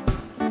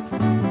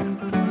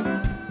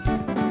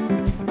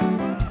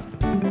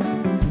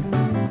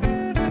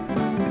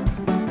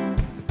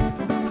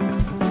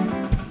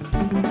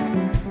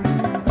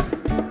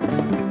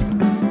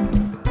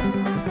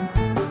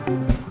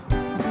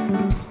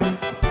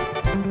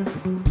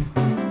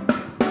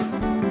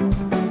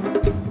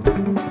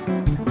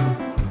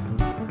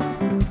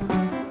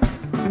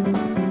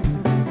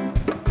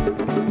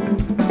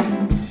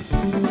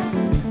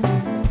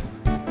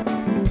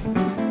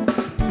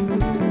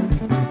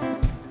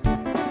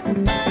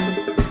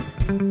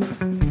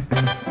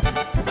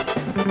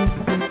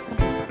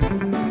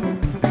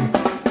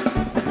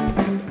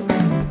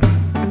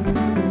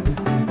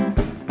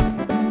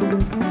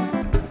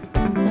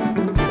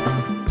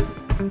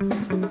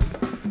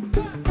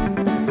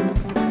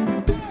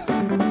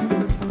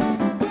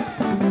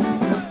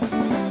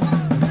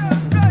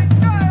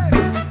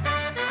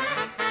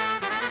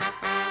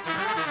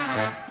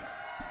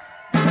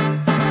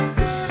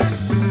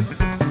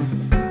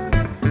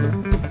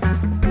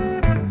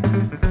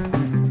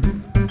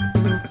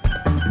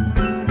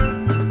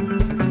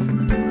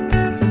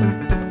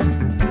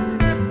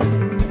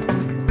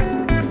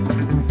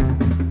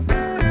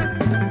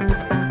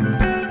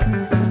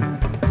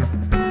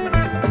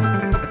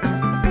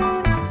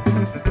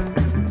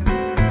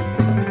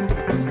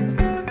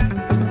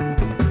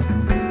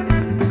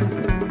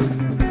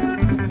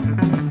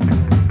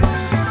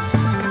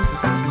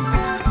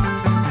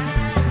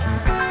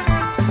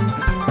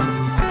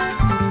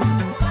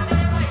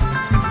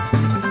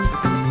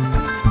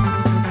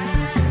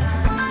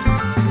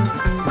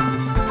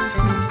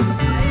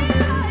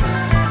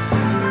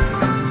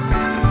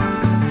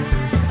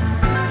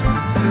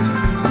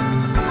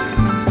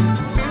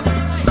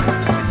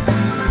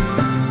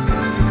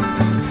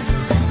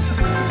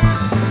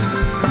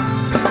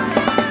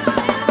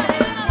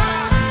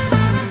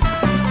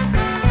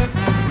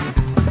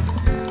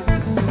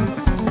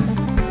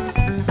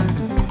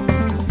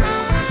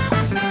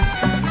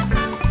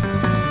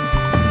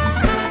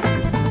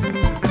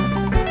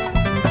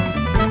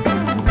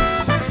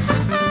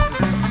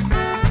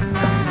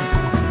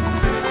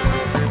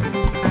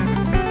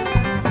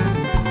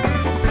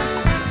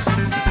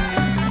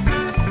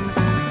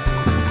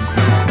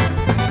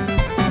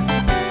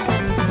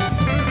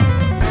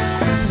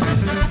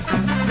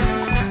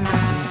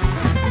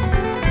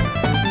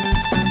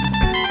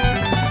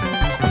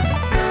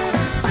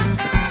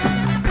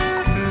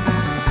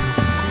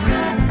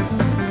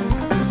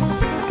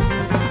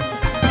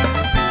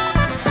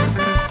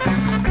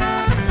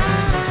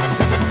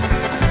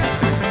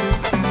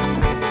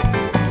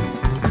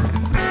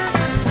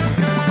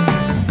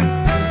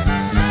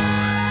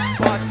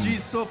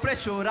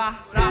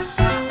 Chorar,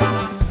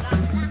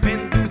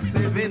 vendo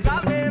ser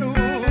verdadeiro,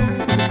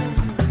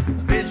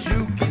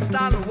 vejo que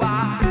está no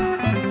ar.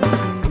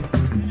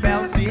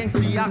 Fel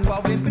ciência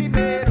qual vem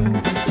primeiro,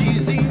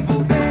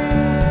 desenvolver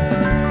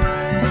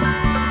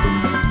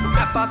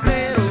é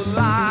fazer o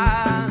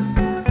lar,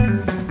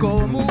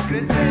 como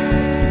crescer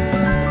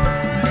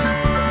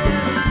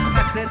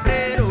é ser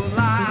ter o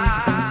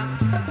lar,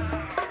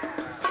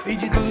 e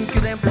de tudo que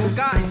dentro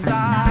cá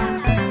está,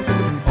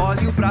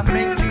 olho pra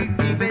frente.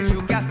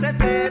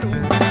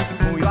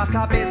 Ponho a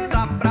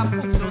cabeça pra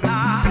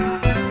funcionar.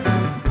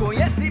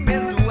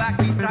 Conhecimento é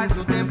que traz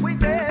o tempo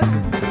inteiro.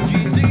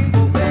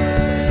 Desenvolver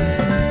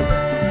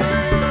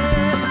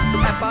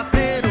é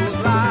fazer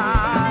o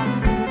lar,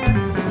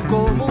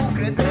 como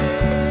crescer.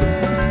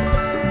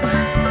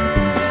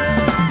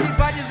 E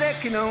vai dizer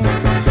que não,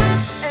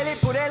 ele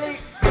por ele.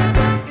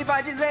 E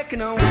vai dizer que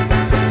não,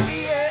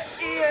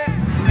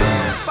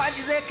 vai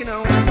dizer que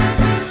não,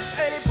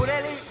 ele por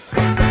ele.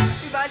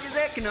 E vai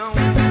dizer que não.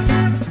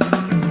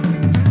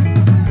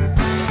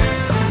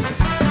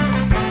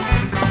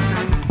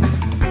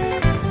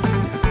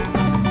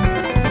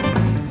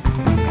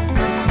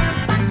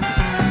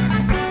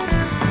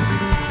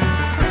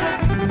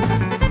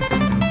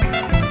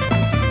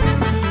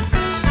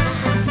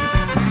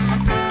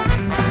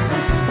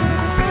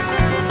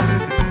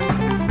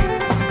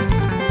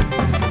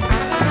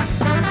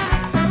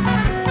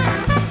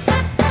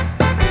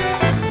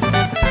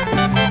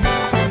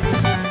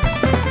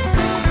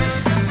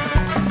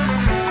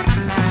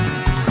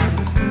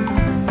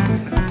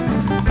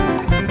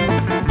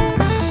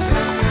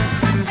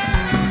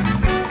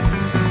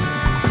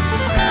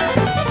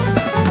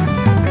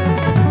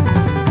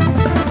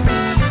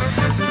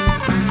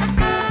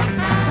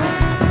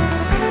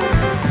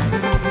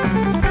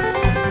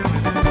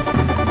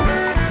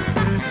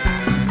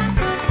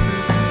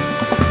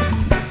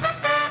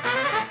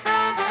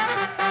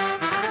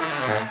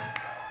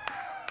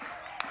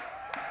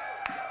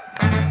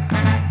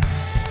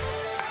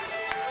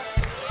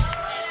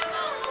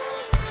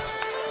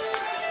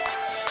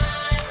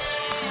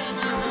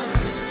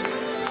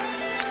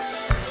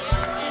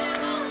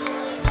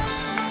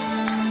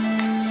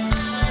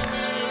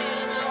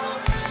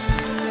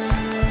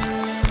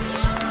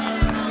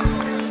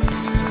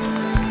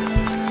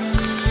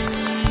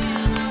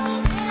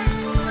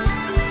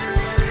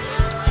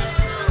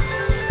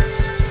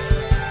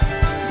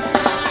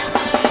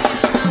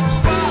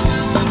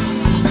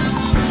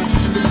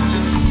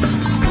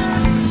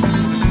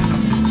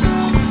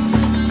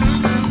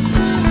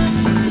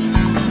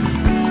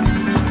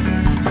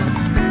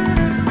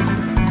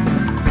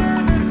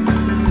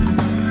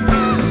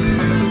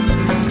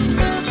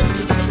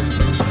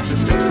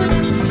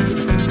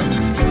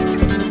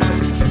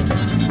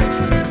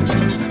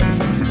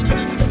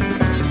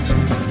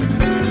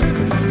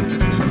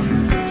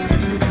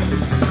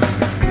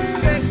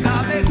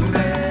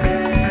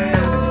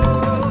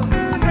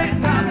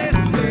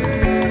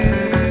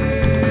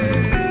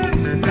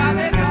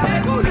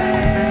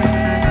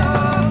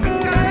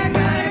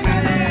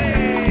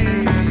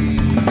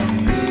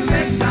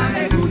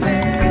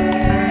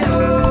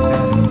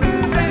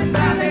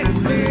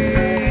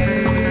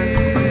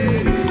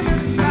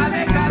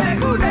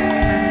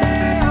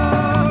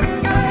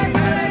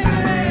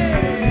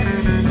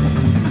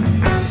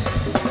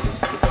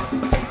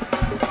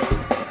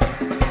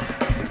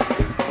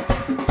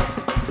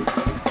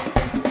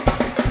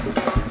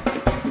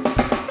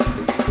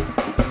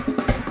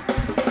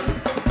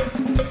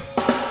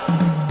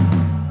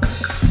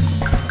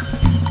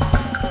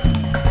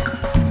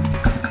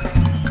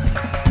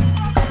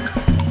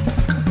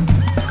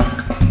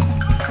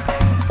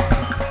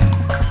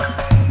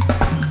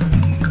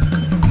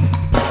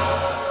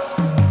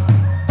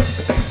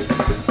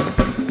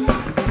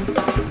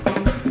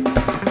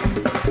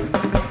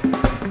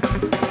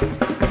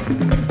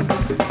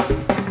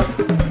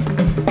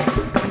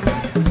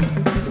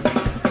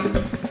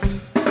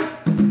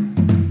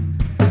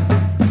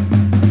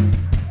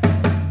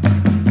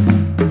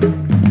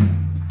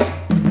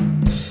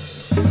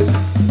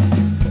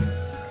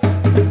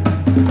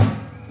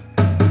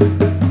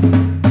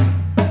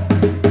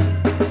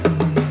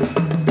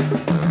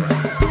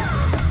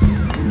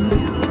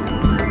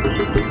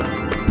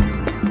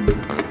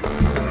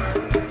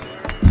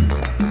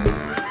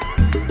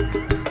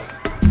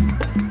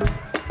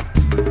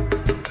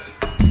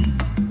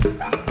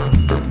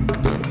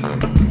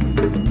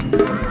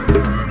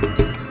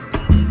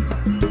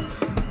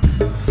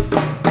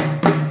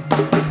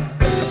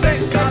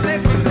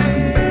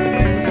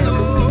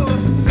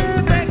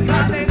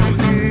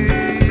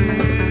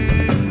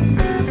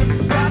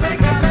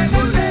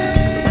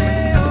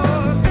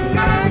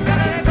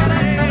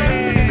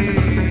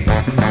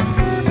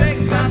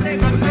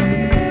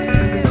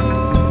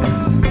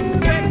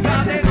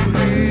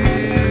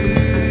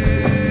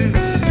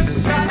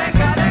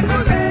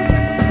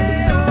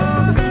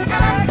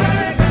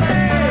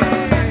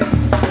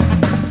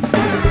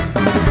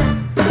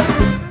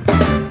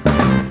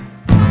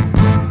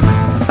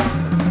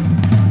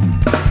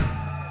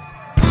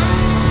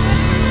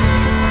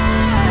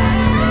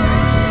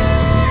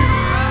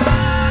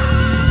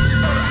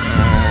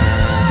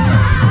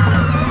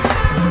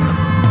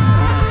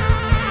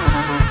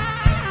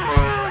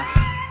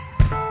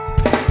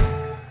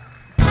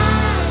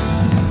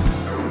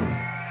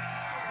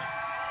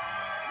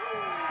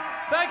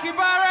 Thank you,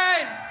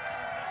 Bahrain.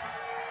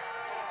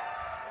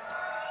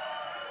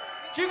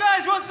 Do you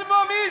guys want some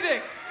more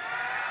music?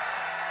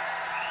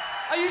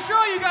 Are you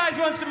sure you guys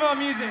want some more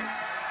music?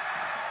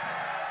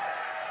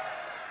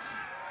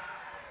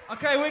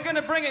 Okay, we're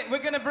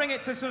gonna bring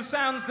it to some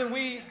sounds that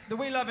we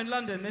love in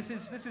London. This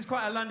is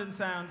quite a London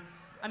sound.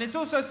 And it's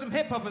also some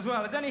hip hop as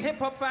well. Is there any hip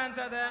hop fans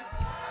out there?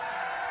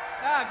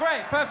 Ah,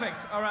 great,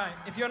 perfect. All right.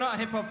 If you're not a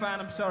hip hop fan,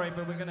 I'm sorry,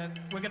 but we're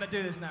gonna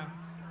do this now.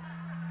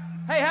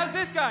 Hey, how's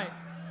this guy?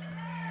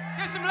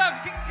 Give some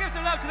love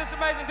to this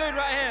amazing dude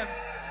right here.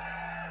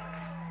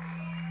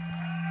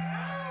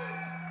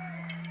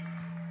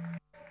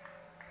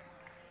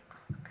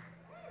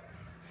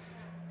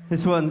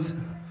 This one's,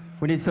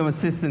 we need some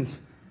assistance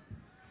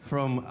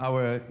from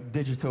our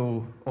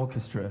digital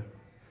orchestra.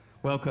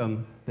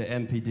 Welcome, the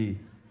MPD.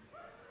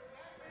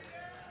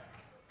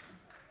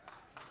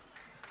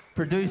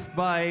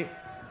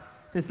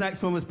 This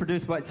next one was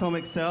produced by Tom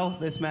Excell,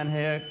 this man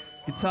here,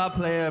 guitar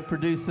player,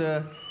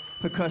 producer,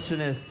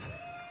 percussionist,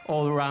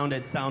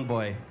 all-rounded sound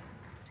boy.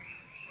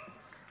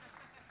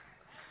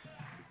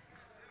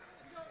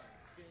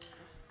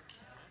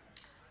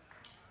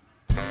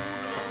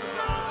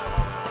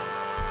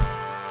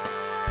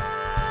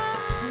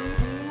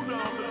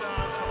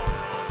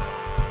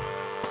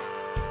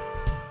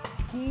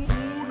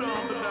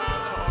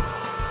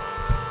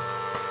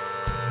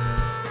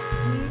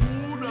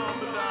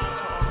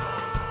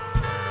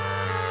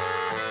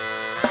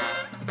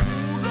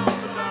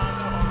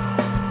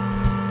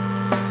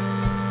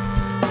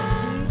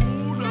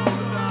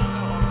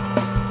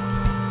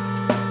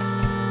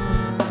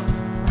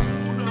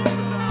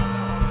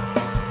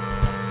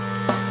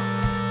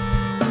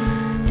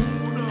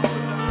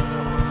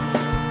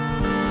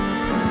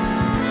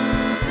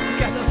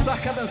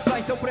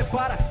 Então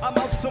prepara, a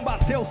maldição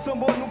bateu, o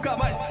samba nunca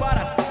mais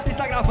para. E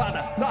tá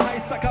gravada, na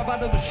raiz tá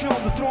cavada do chão,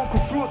 do tronco,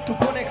 fruto,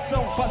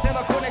 conexão, fazendo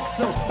a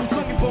conexão. Um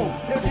sangue bom,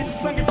 eu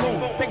disse sangue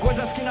bom. Tem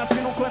coisas que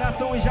nascem no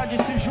coração e já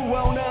disse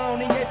João. Não,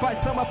 ninguém faz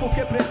samba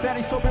porque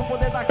preferem. Sobre o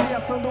poder da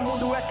criação do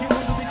mundo é que o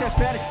mundo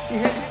interfere. E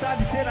registrar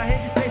de ser a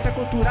resistência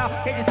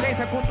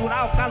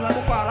cultural, casa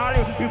do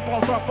caralho. E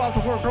passo a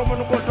passo, cortoma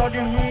no controle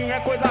de mim. É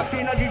coisa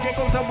fina, DJ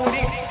com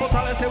tamborim.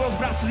 Fortalecer meus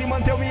braços e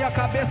manter minha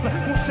cabeça.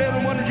 Um ser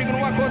humano digno,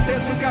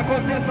 aconteça o que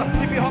aconteça.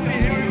 Hip hop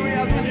rio e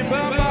a vida de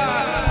bamba.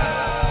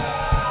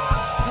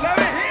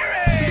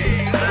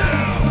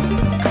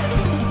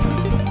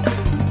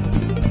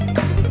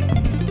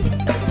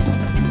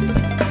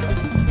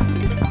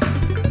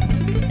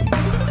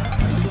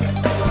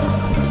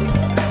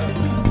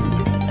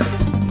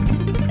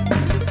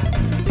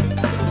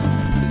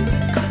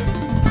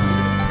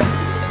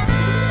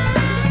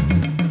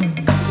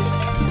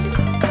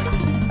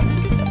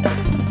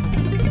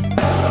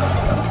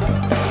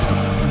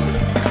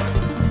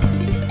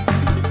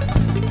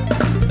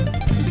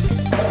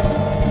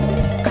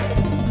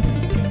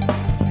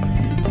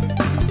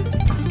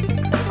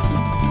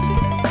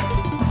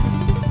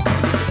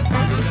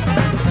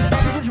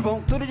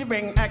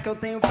 Que eu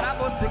tenho pra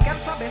você, quero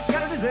saber,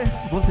 quero dizer,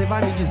 você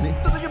vai me dizer.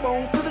 Tudo de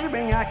bom, tudo de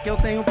bem, que eu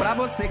tenho pra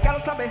você, quero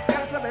saber,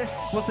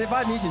 você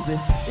vai me dizer.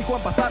 E com o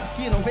passado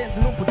que não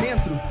vendo, não por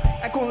dentro,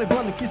 é com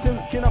levando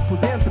que não por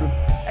dentro,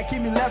 é que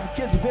me leva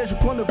que eu vejo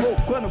quando eu vou,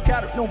 quando eu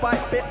quero, não vai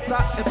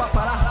pensar, é pra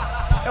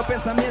parar. É o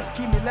pensamento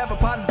que me leva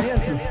para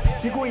dentro.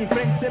 Sigo em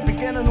frente, ser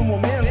pequena no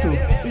momento.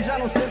 E já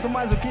não sinto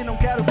mais o que não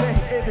quero ver.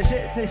 E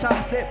deixar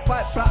de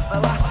vai pra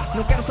lá.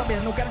 Não quero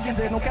saber, não quero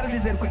dizer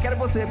o que quero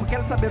você. Porque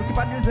quero saber o que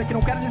vai dizer, que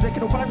não quero dizer, que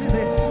não para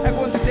dizer. É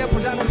quanto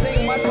tempo já não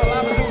tenho mais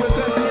palavras. O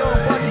portanto eu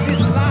não pode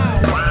dizer lá.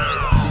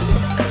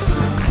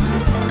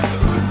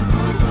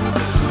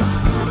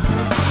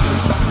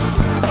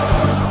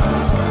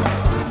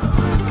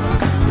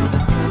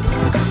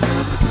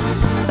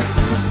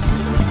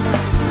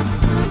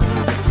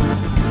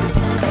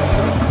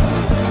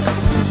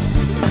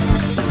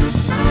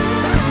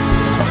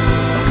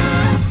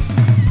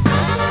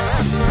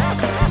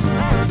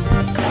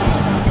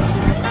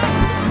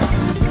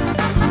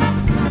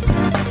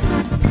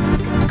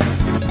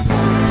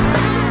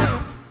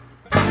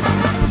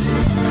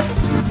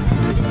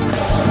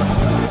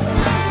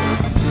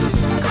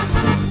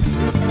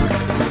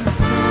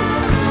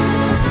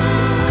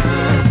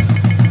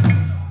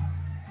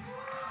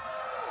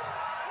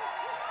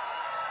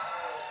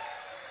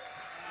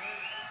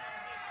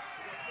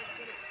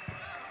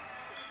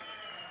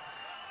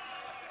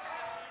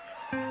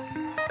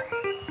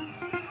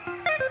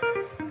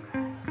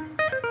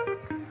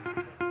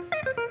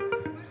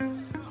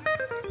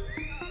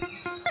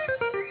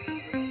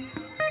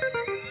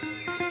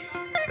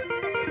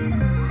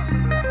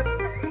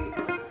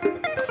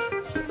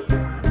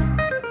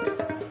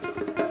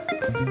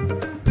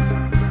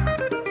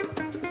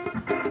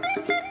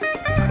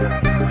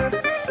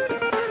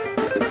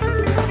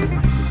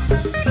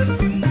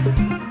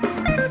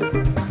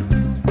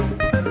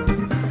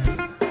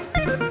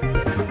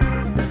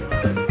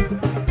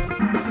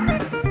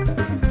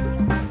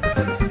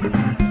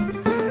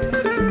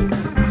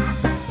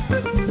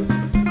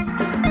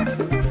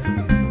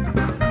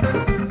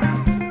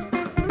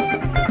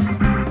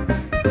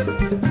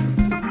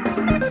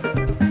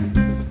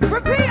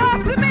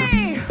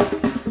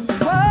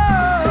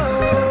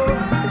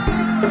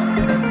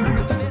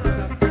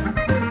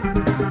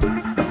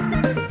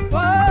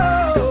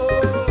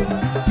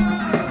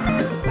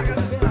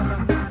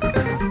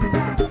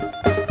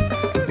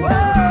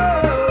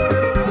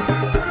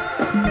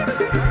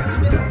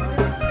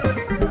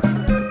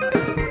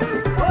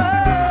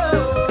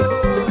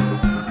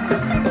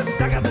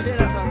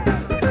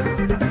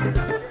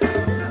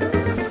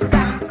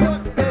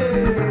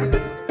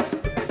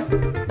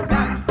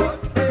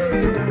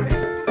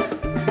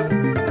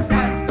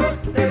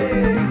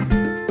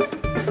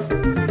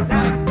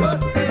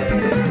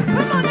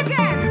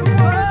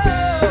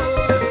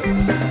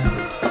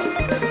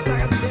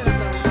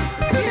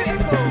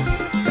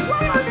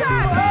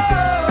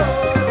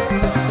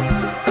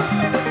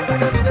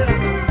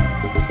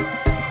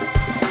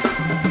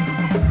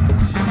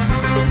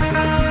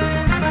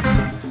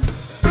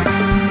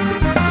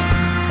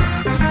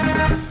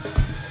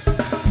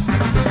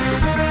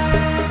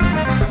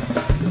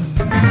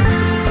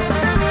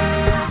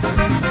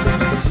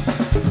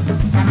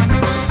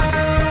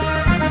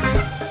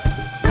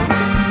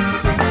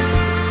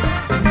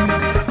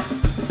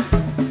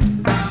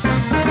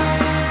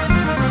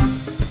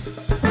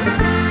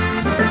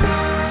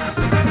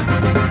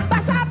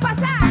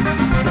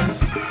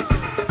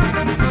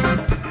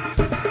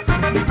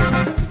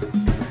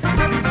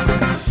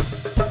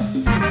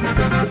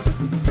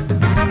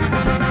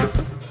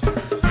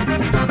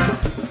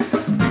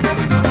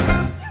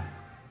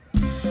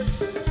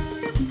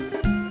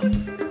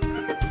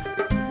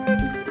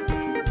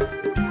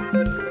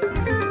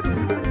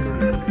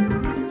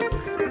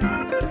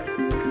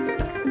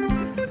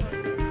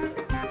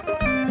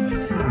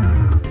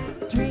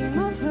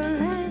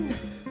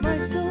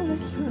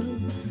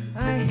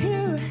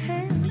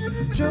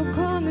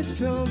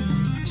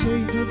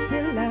 of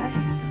delight,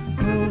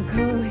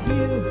 cocoa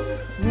hue,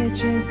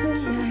 rich as the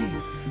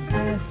night,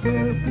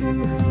 Afro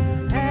blue,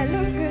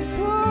 elegant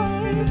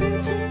boy,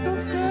 beautiful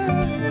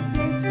girl,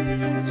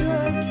 dancing in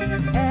joy,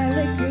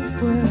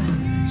 elegant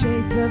world,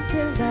 shades of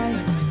delight,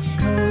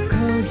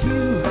 cocoa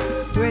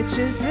hue, rich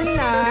as the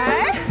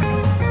night.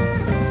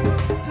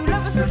 Two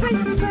lovers are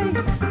face to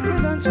face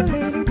with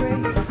undulating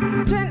grace,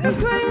 gently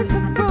swaying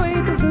some boy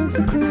to some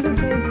secluded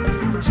place,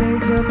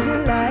 shades of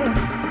delight,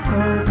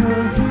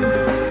 cocoa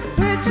hue,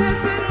 rich as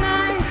the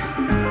night,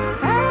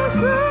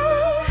 Afro.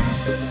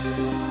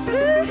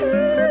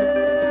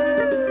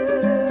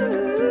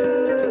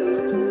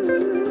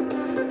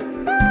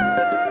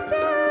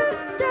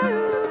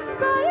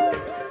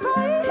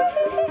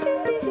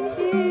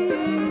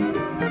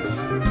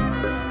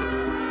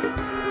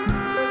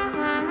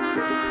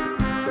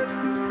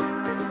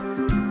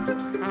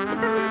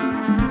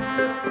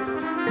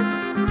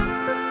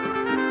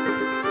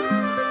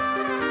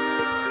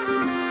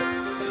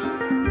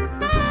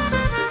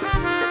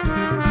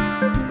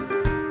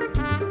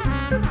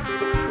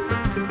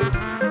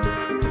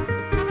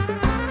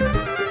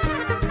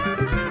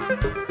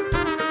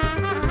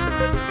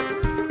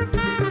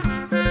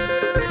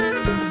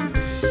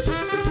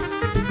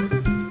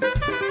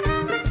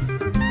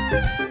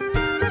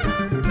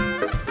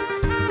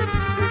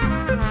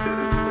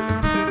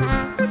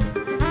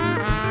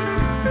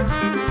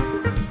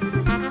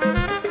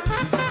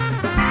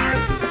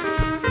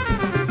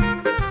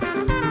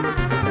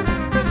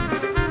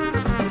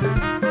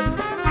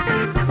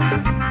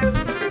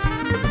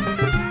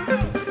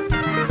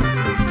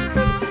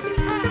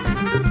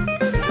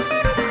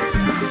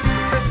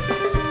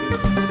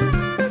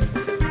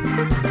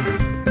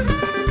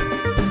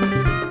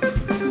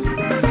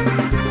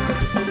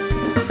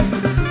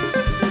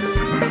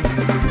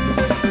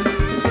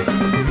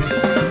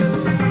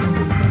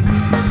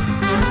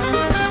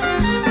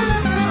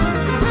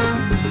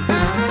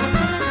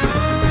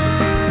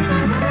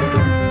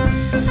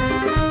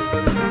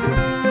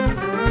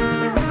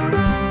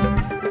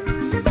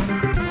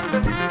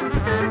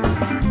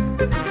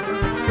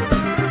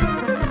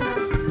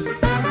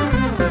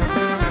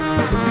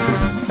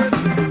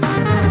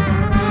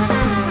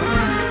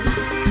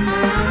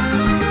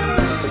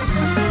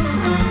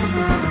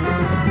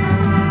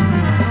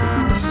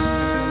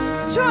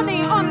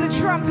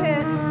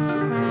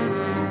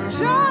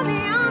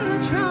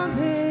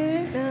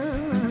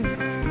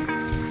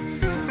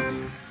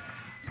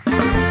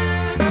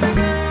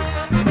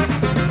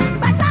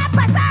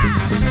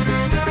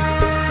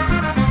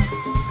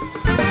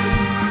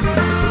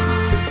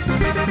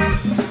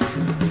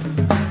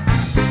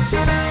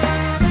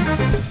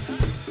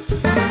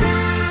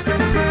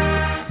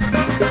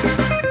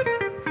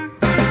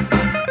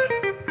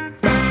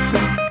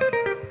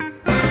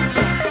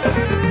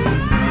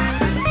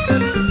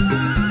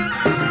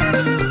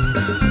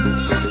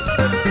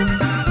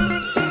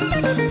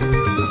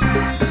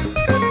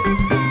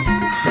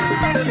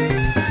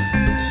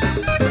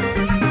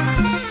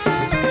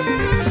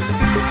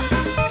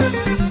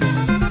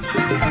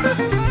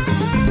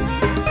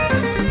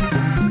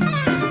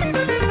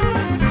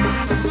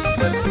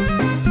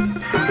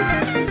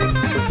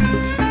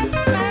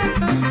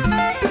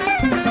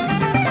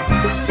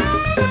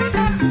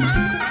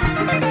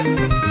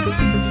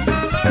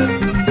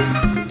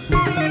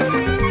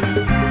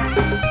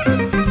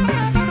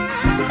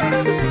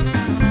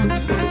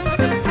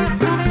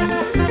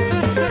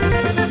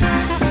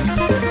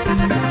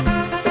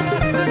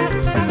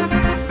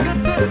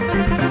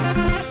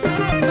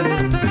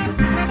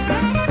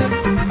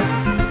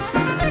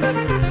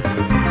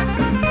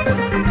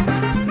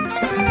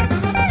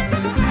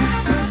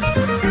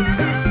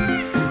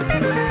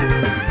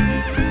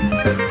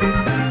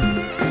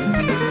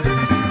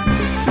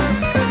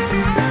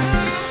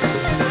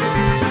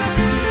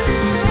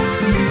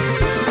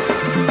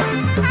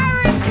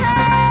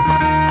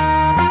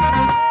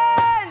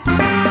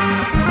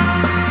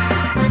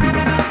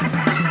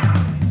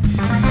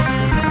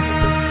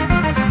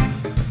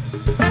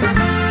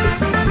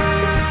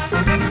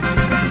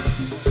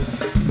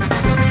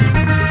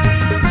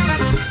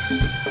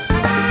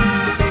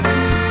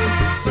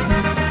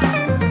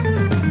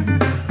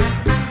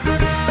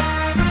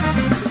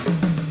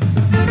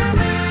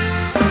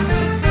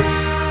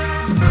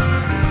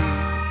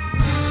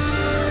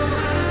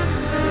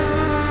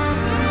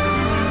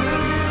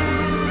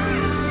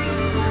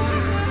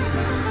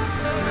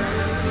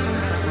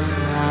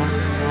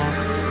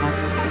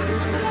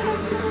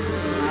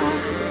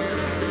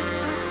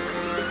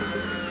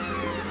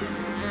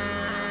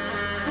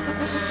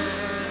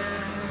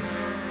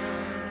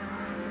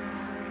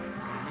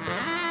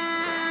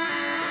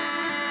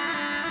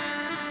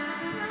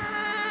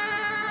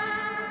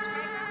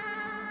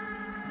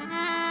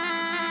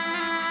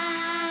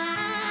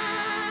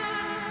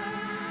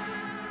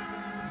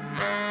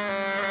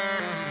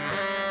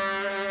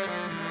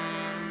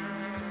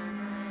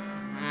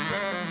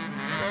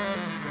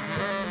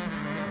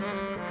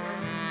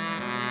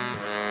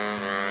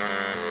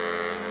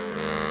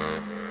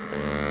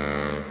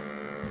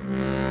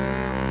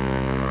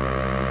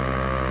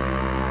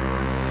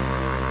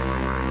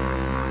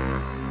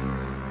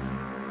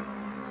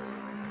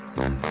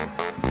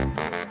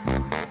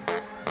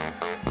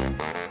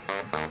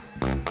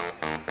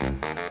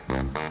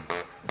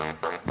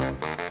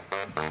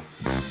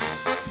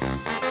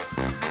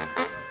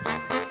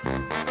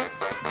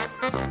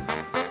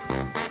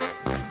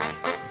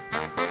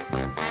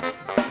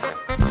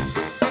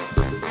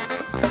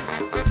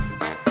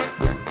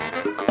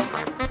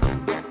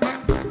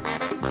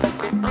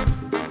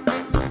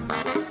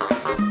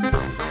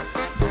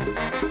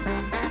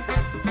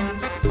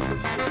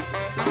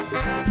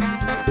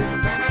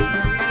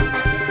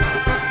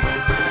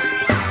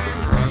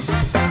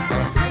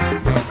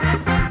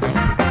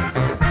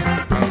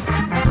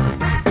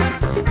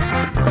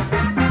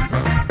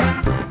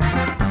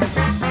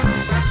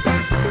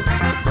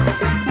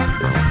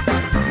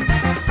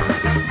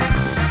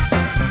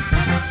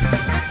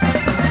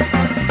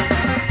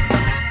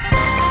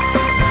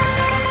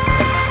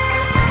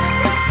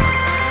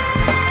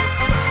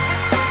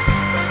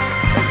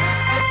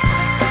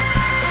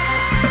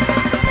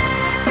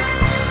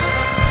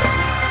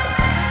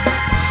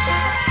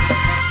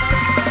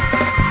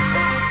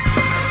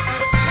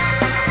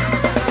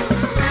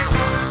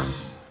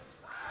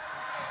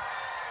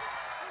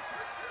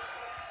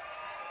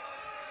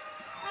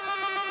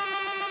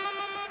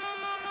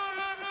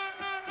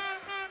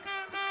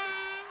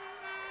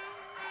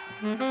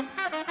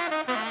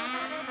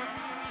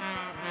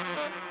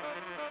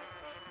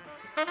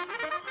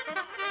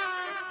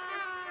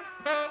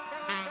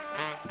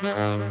 The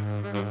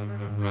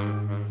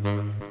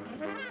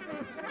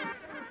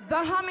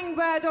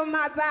hummingbird on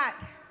my back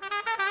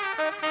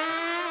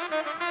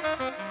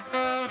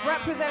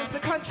represents the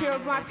country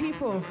of my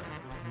people,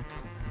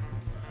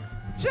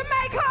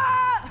 Jamaica!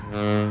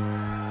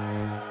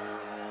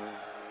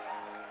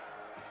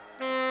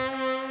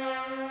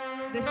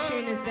 This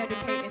tune is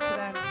dedicated to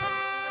them.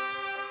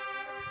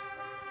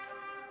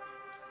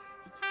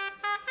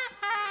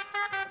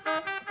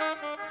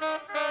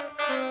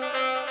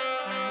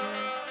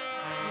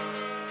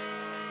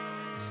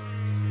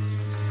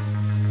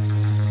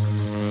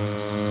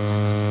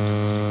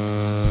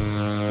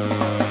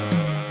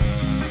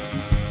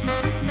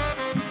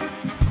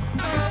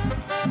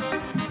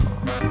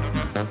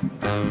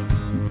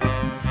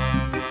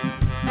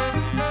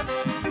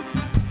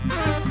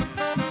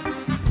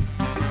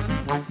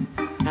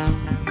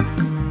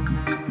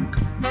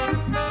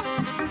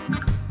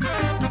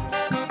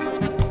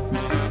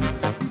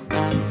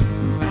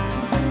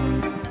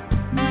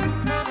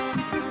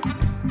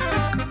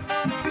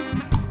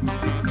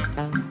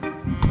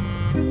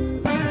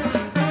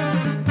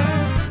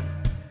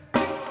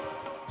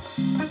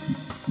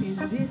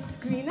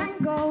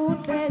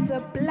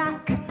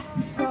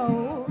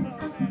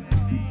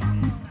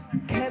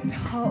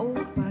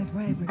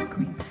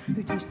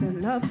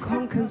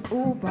 Conquers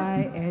all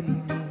by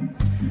any means.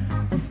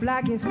 The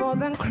flag is more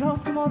than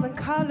cloth, more than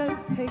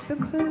colors, take the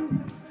clue.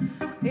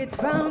 It's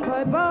bound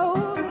by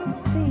bow and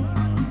seams.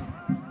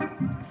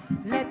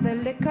 Let the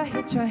liquor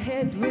hit your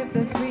head with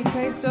the sweet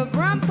taste of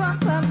rum pum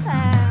pum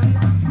pam.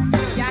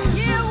 You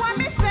hear what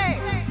me say?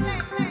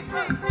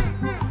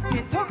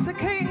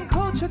 Intoxicating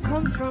culture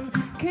comes from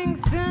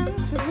Kingston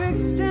to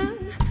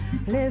Brixton,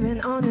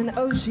 living on an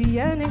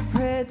oceanic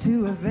prayer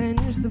to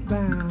avenge the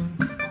bound.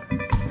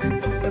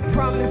 The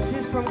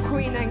promises from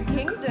Queen and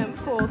Kingdom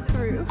fall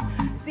through.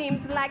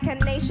 Seems like a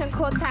nation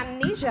caught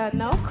amnesia,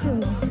 no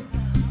clue.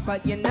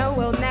 But you know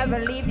we'll never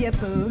leave you,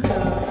 boo.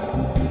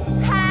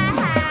 Ha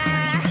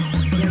ha!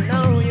 You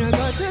know you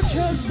got to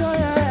trust all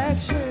your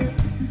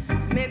actions.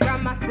 Me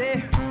grandma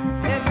say,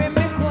 every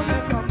mickle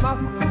make a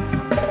muckle.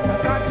 You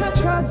got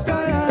to trust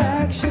all your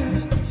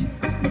actions,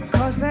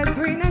 cause there's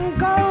green and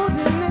gold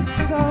in this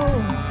soul.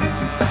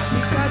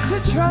 You got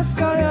to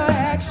trust all your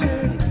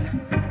actions.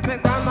 Me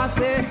grandma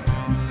say,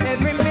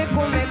 every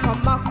mickle make a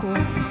muckle.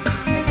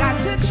 You got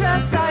to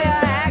trust all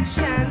your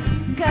actions,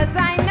 cause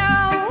I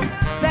know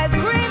there's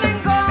green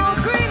and gold,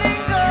 green and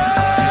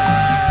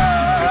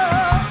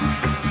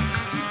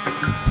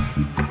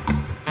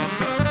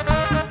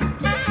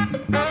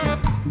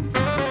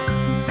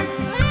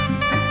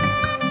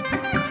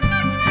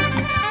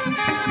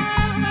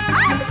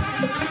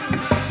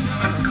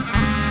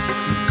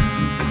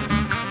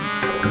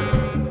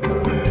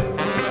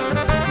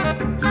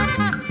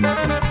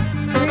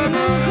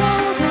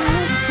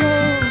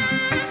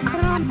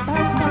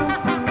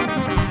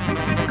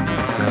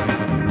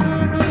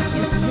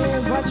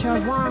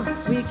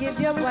we give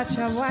you what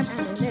you want,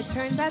 and then it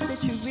turns out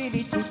that you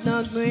really did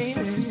not mean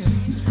it.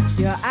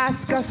 You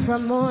ask us for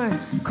more,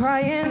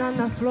 crying on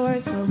the floor,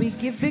 so we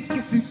give it,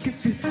 give it,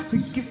 give it, we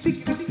give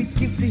it, give it,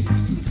 give it.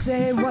 You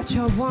say what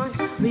you want,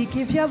 we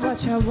give you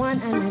what you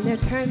want, and then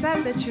it turns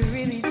out that you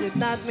really did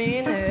not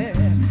mean it.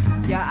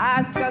 You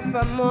ask us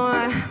for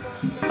more,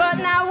 but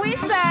now we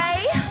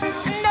say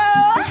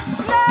no,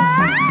 no.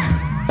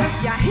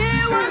 You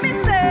hear what me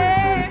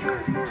say?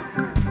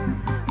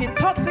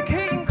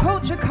 Intoxicating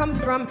culture comes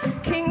from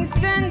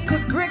Kingston to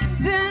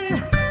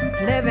Brixton,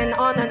 living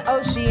on an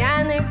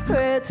oceanic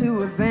prayer to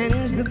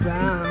avenge the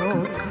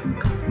bound.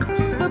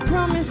 The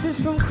promises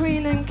from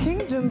Queen and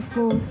Kingdom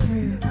fall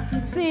through.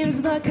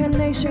 Seems like a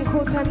nation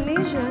caught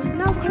amnesia,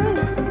 no clue.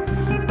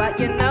 But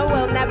you know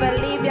we'll never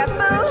leave you,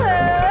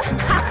 boo-hoo.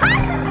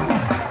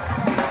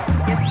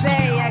 You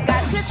say you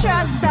got to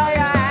trust all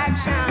your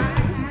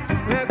actions.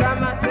 Your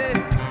grandma said,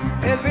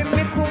 every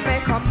mickle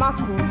make a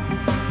muckle.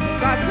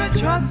 Got to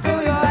trust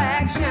all your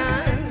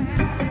actions,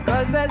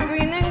 cause there's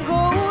green and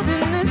gold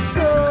in this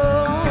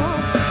soul.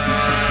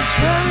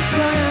 Trust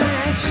all your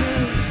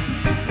actions.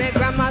 My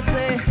grandma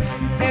say,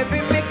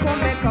 every mickle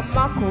make a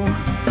muckle.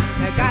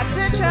 You got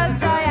to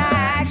trust all your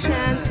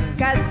actions,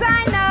 cause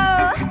I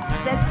know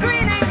there's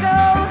green and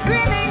gold,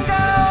 green and gold.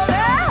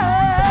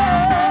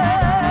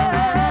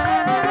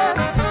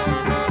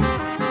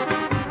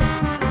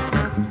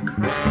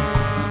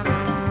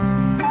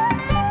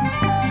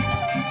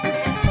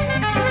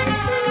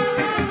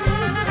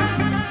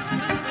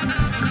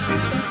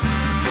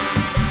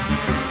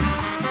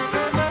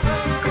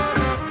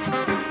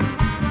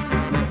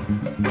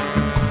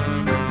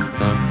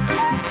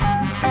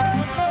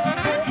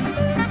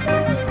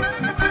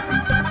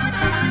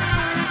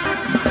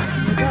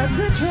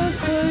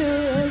 Trust all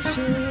your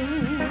actions,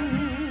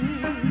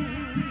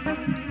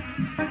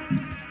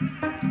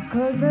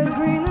 cause there's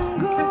green and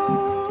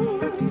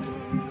gold.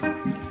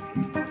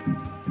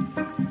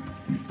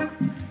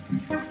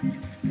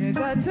 You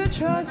got to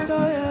trust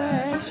all your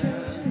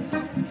actions,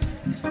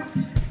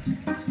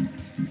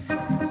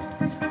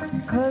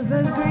 cause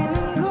there's green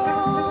and gold.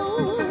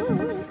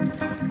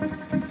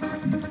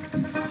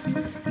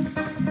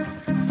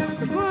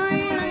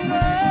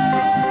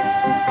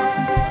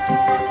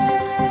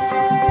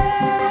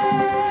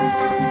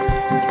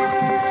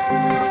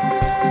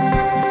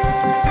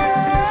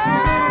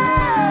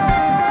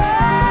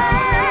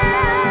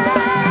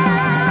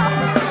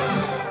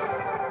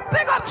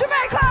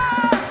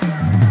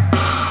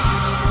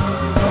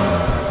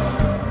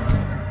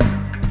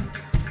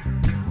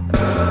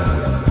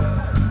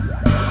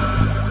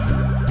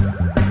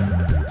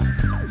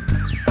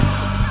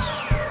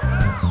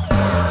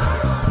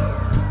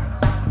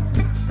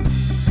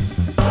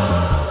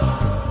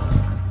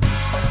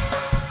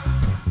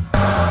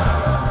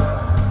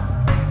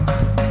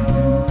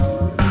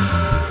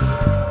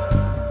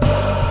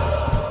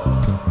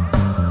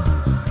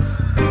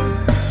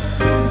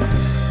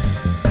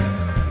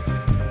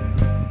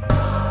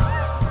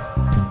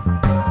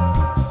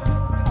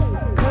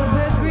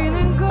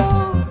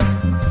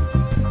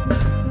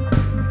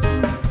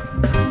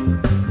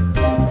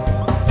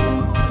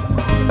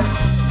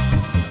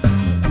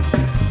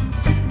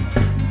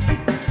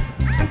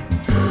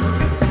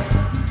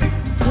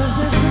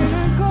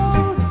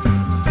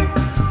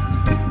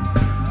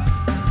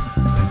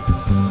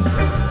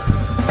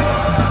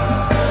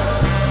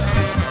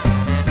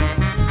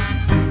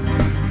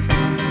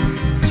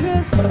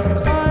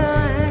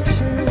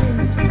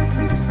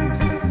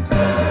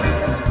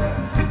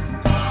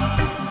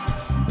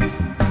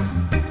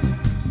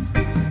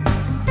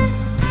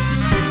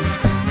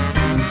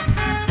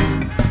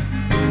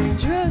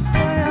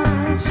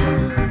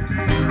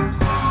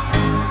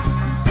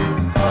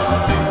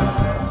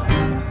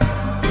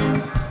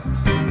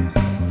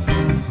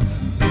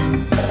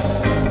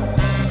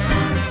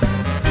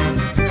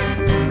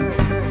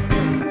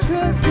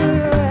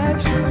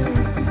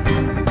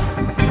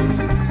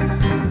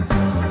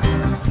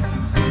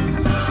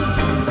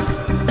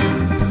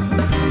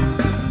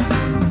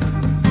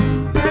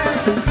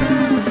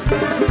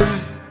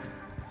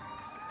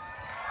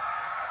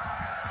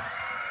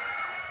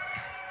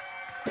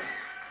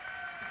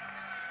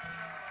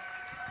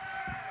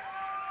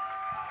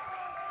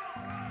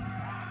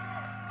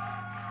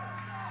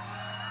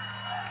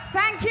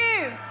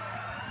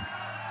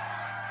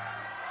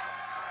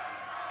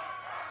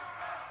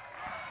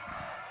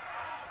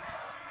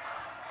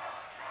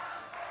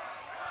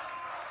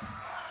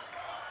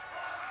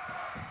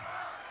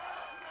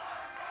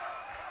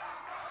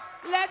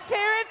 Let's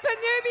hear it for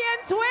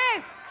Nubiyan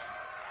Twist.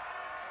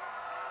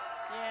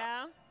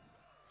 Yeah.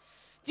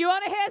 Do you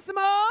want to hear some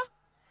more?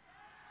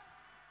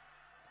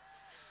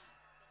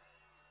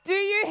 Do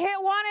you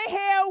want to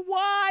hear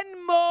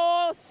one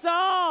more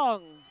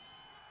song?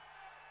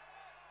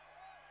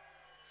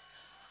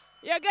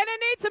 You're going to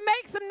need to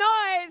make some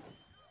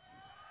noise.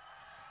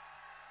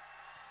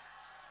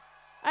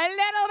 A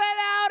little bit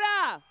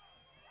louder.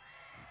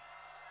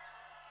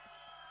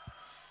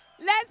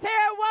 Let's hear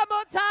it one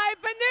more time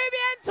for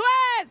Nubiyan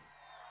Twist.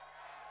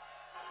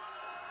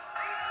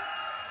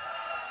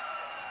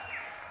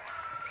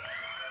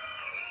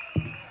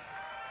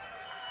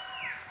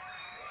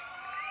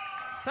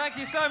 Thank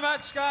you so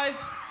much,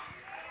 guys.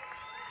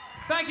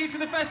 Thank you to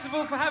the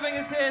festival for having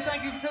us here.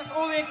 Thank you to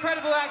all the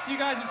incredible acts you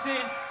guys have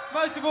seen.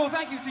 Most of all,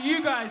 thank you to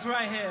you guys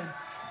right here.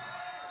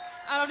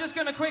 And I'm just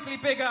going to quickly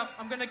big up.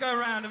 I'm going to go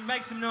around and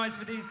make some noise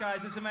for these guys,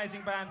 this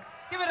amazing band.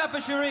 Give it up for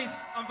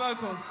Cherise on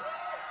vocals.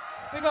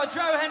 We've got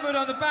Joe Henwood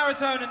on the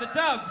baritone and the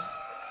dubs.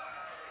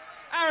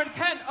 Aaron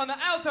Kent on the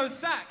alto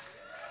sax.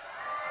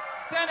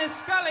 Dennis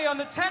Scully on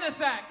the tenor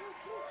sax.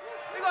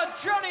 We've got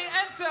Johnny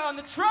Enser on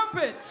the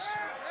trumpets.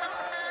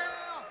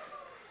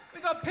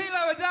 We've got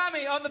Pilo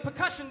Adami on the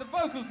percussion, the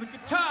vocals, the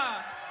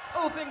guitar.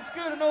 All things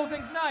good and all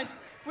things nice.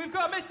 We've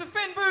got Mr.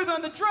 Finn Booth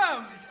on the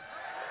drums.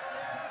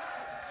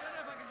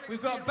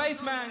 We've got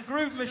bassman,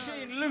 groove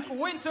machine, Luke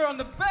Winter on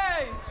the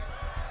bass.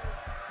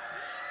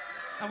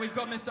 And we've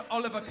got Mr.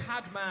 Oliver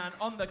Cadman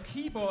on the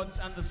keyboards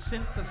and the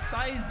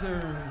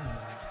synthesizer.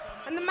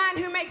 And the man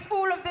who makes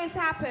all of this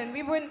happen,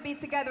 we wouldn't be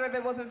together if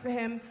it wasn't for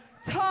him,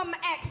 Tom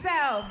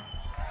Excell.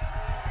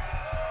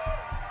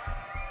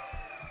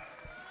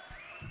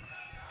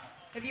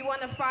 If you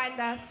want to find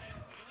us,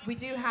 we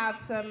do have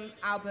some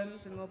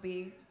albums and we'll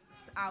be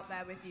out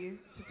there with you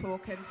to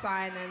talk and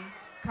sign and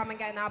come and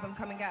get an album,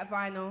 come and get a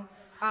vinyl.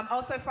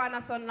 Also find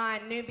us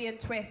online, Nubiyan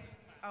Twist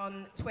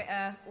on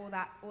Twitter, all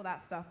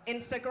that stuff.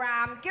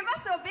 Instagram, give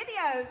us your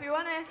videos, we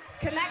want to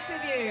connect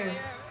with you.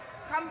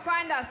 Come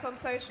find us on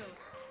socials.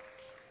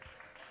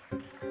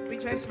 We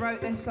just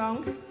wrote this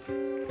song.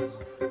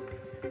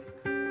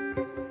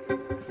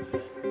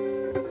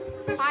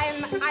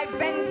 I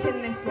vent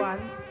in this one.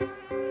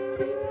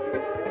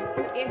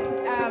 It's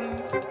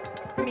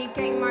me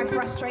getting my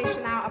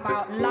frustration out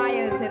about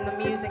liars in the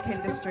music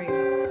industry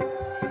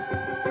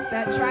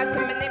that try to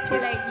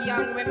manipulate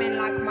young women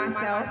like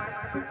myself.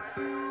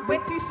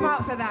 We're too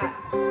smart for that.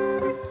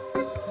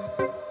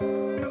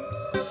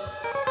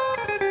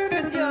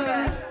 'Cause you're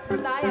a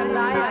liar,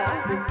 liar.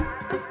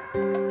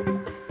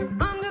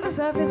 Under the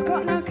surface,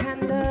 got no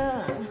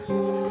candor.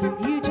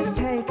 You just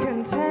take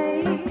and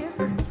take,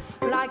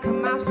 like a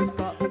mouse that's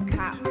got the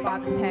cat by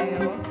the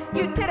tail.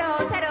 You tittle,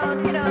 tittle,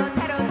 tittle,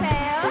 tittle,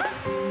 tail.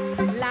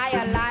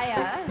 Liar,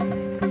 liar.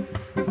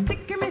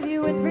 Sticking with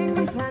you would bring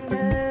me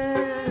slander.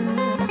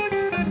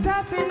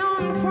 Surfing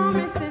on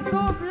promises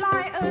of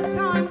lighter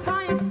times,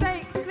 higher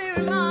stakes,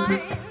 clearer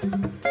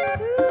minds.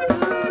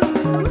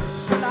 Ooh,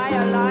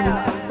 liar,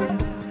 liar.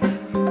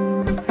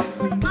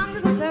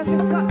 Under the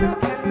surface, got no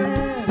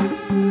candor.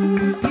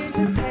 You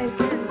just take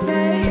and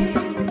take,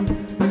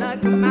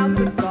 like a mouse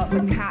that's got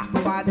the cat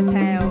by the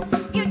tail.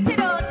 You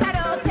tittle,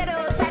 tattle,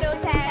 tittle, tattle,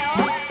 tail.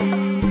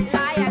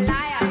 Liar,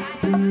 liar.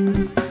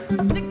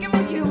 Sticking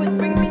with you would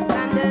bring me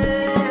slander.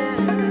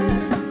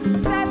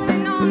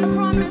 Surfing on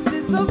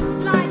promises of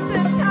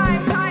lighter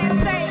times, higher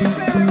stakes,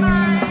 clearer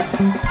minds.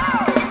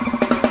 Oh!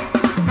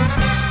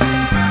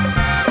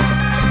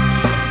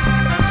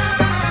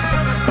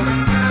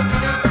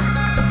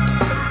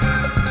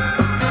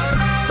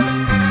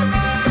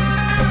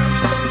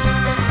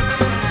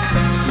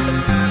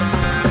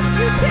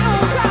 You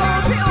tittle, tattle,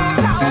 tittle,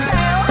 tattle,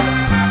 tail.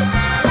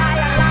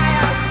 Liar,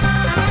 liar.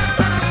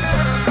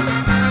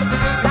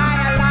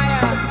 Liar,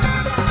 liar.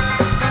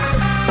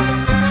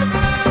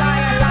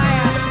 Liar,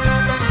 liar.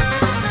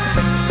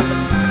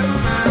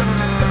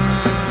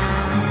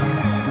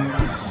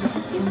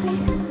 You see,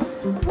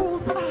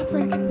 walls are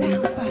broken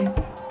down by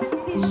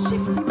these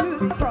shifty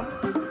moods from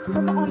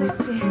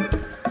honesty.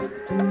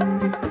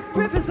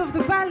 Rivers of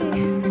the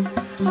valley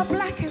are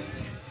blackened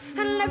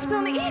and left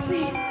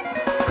uneasy.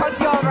 'Cause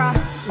you're a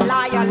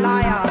liar,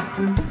 liar.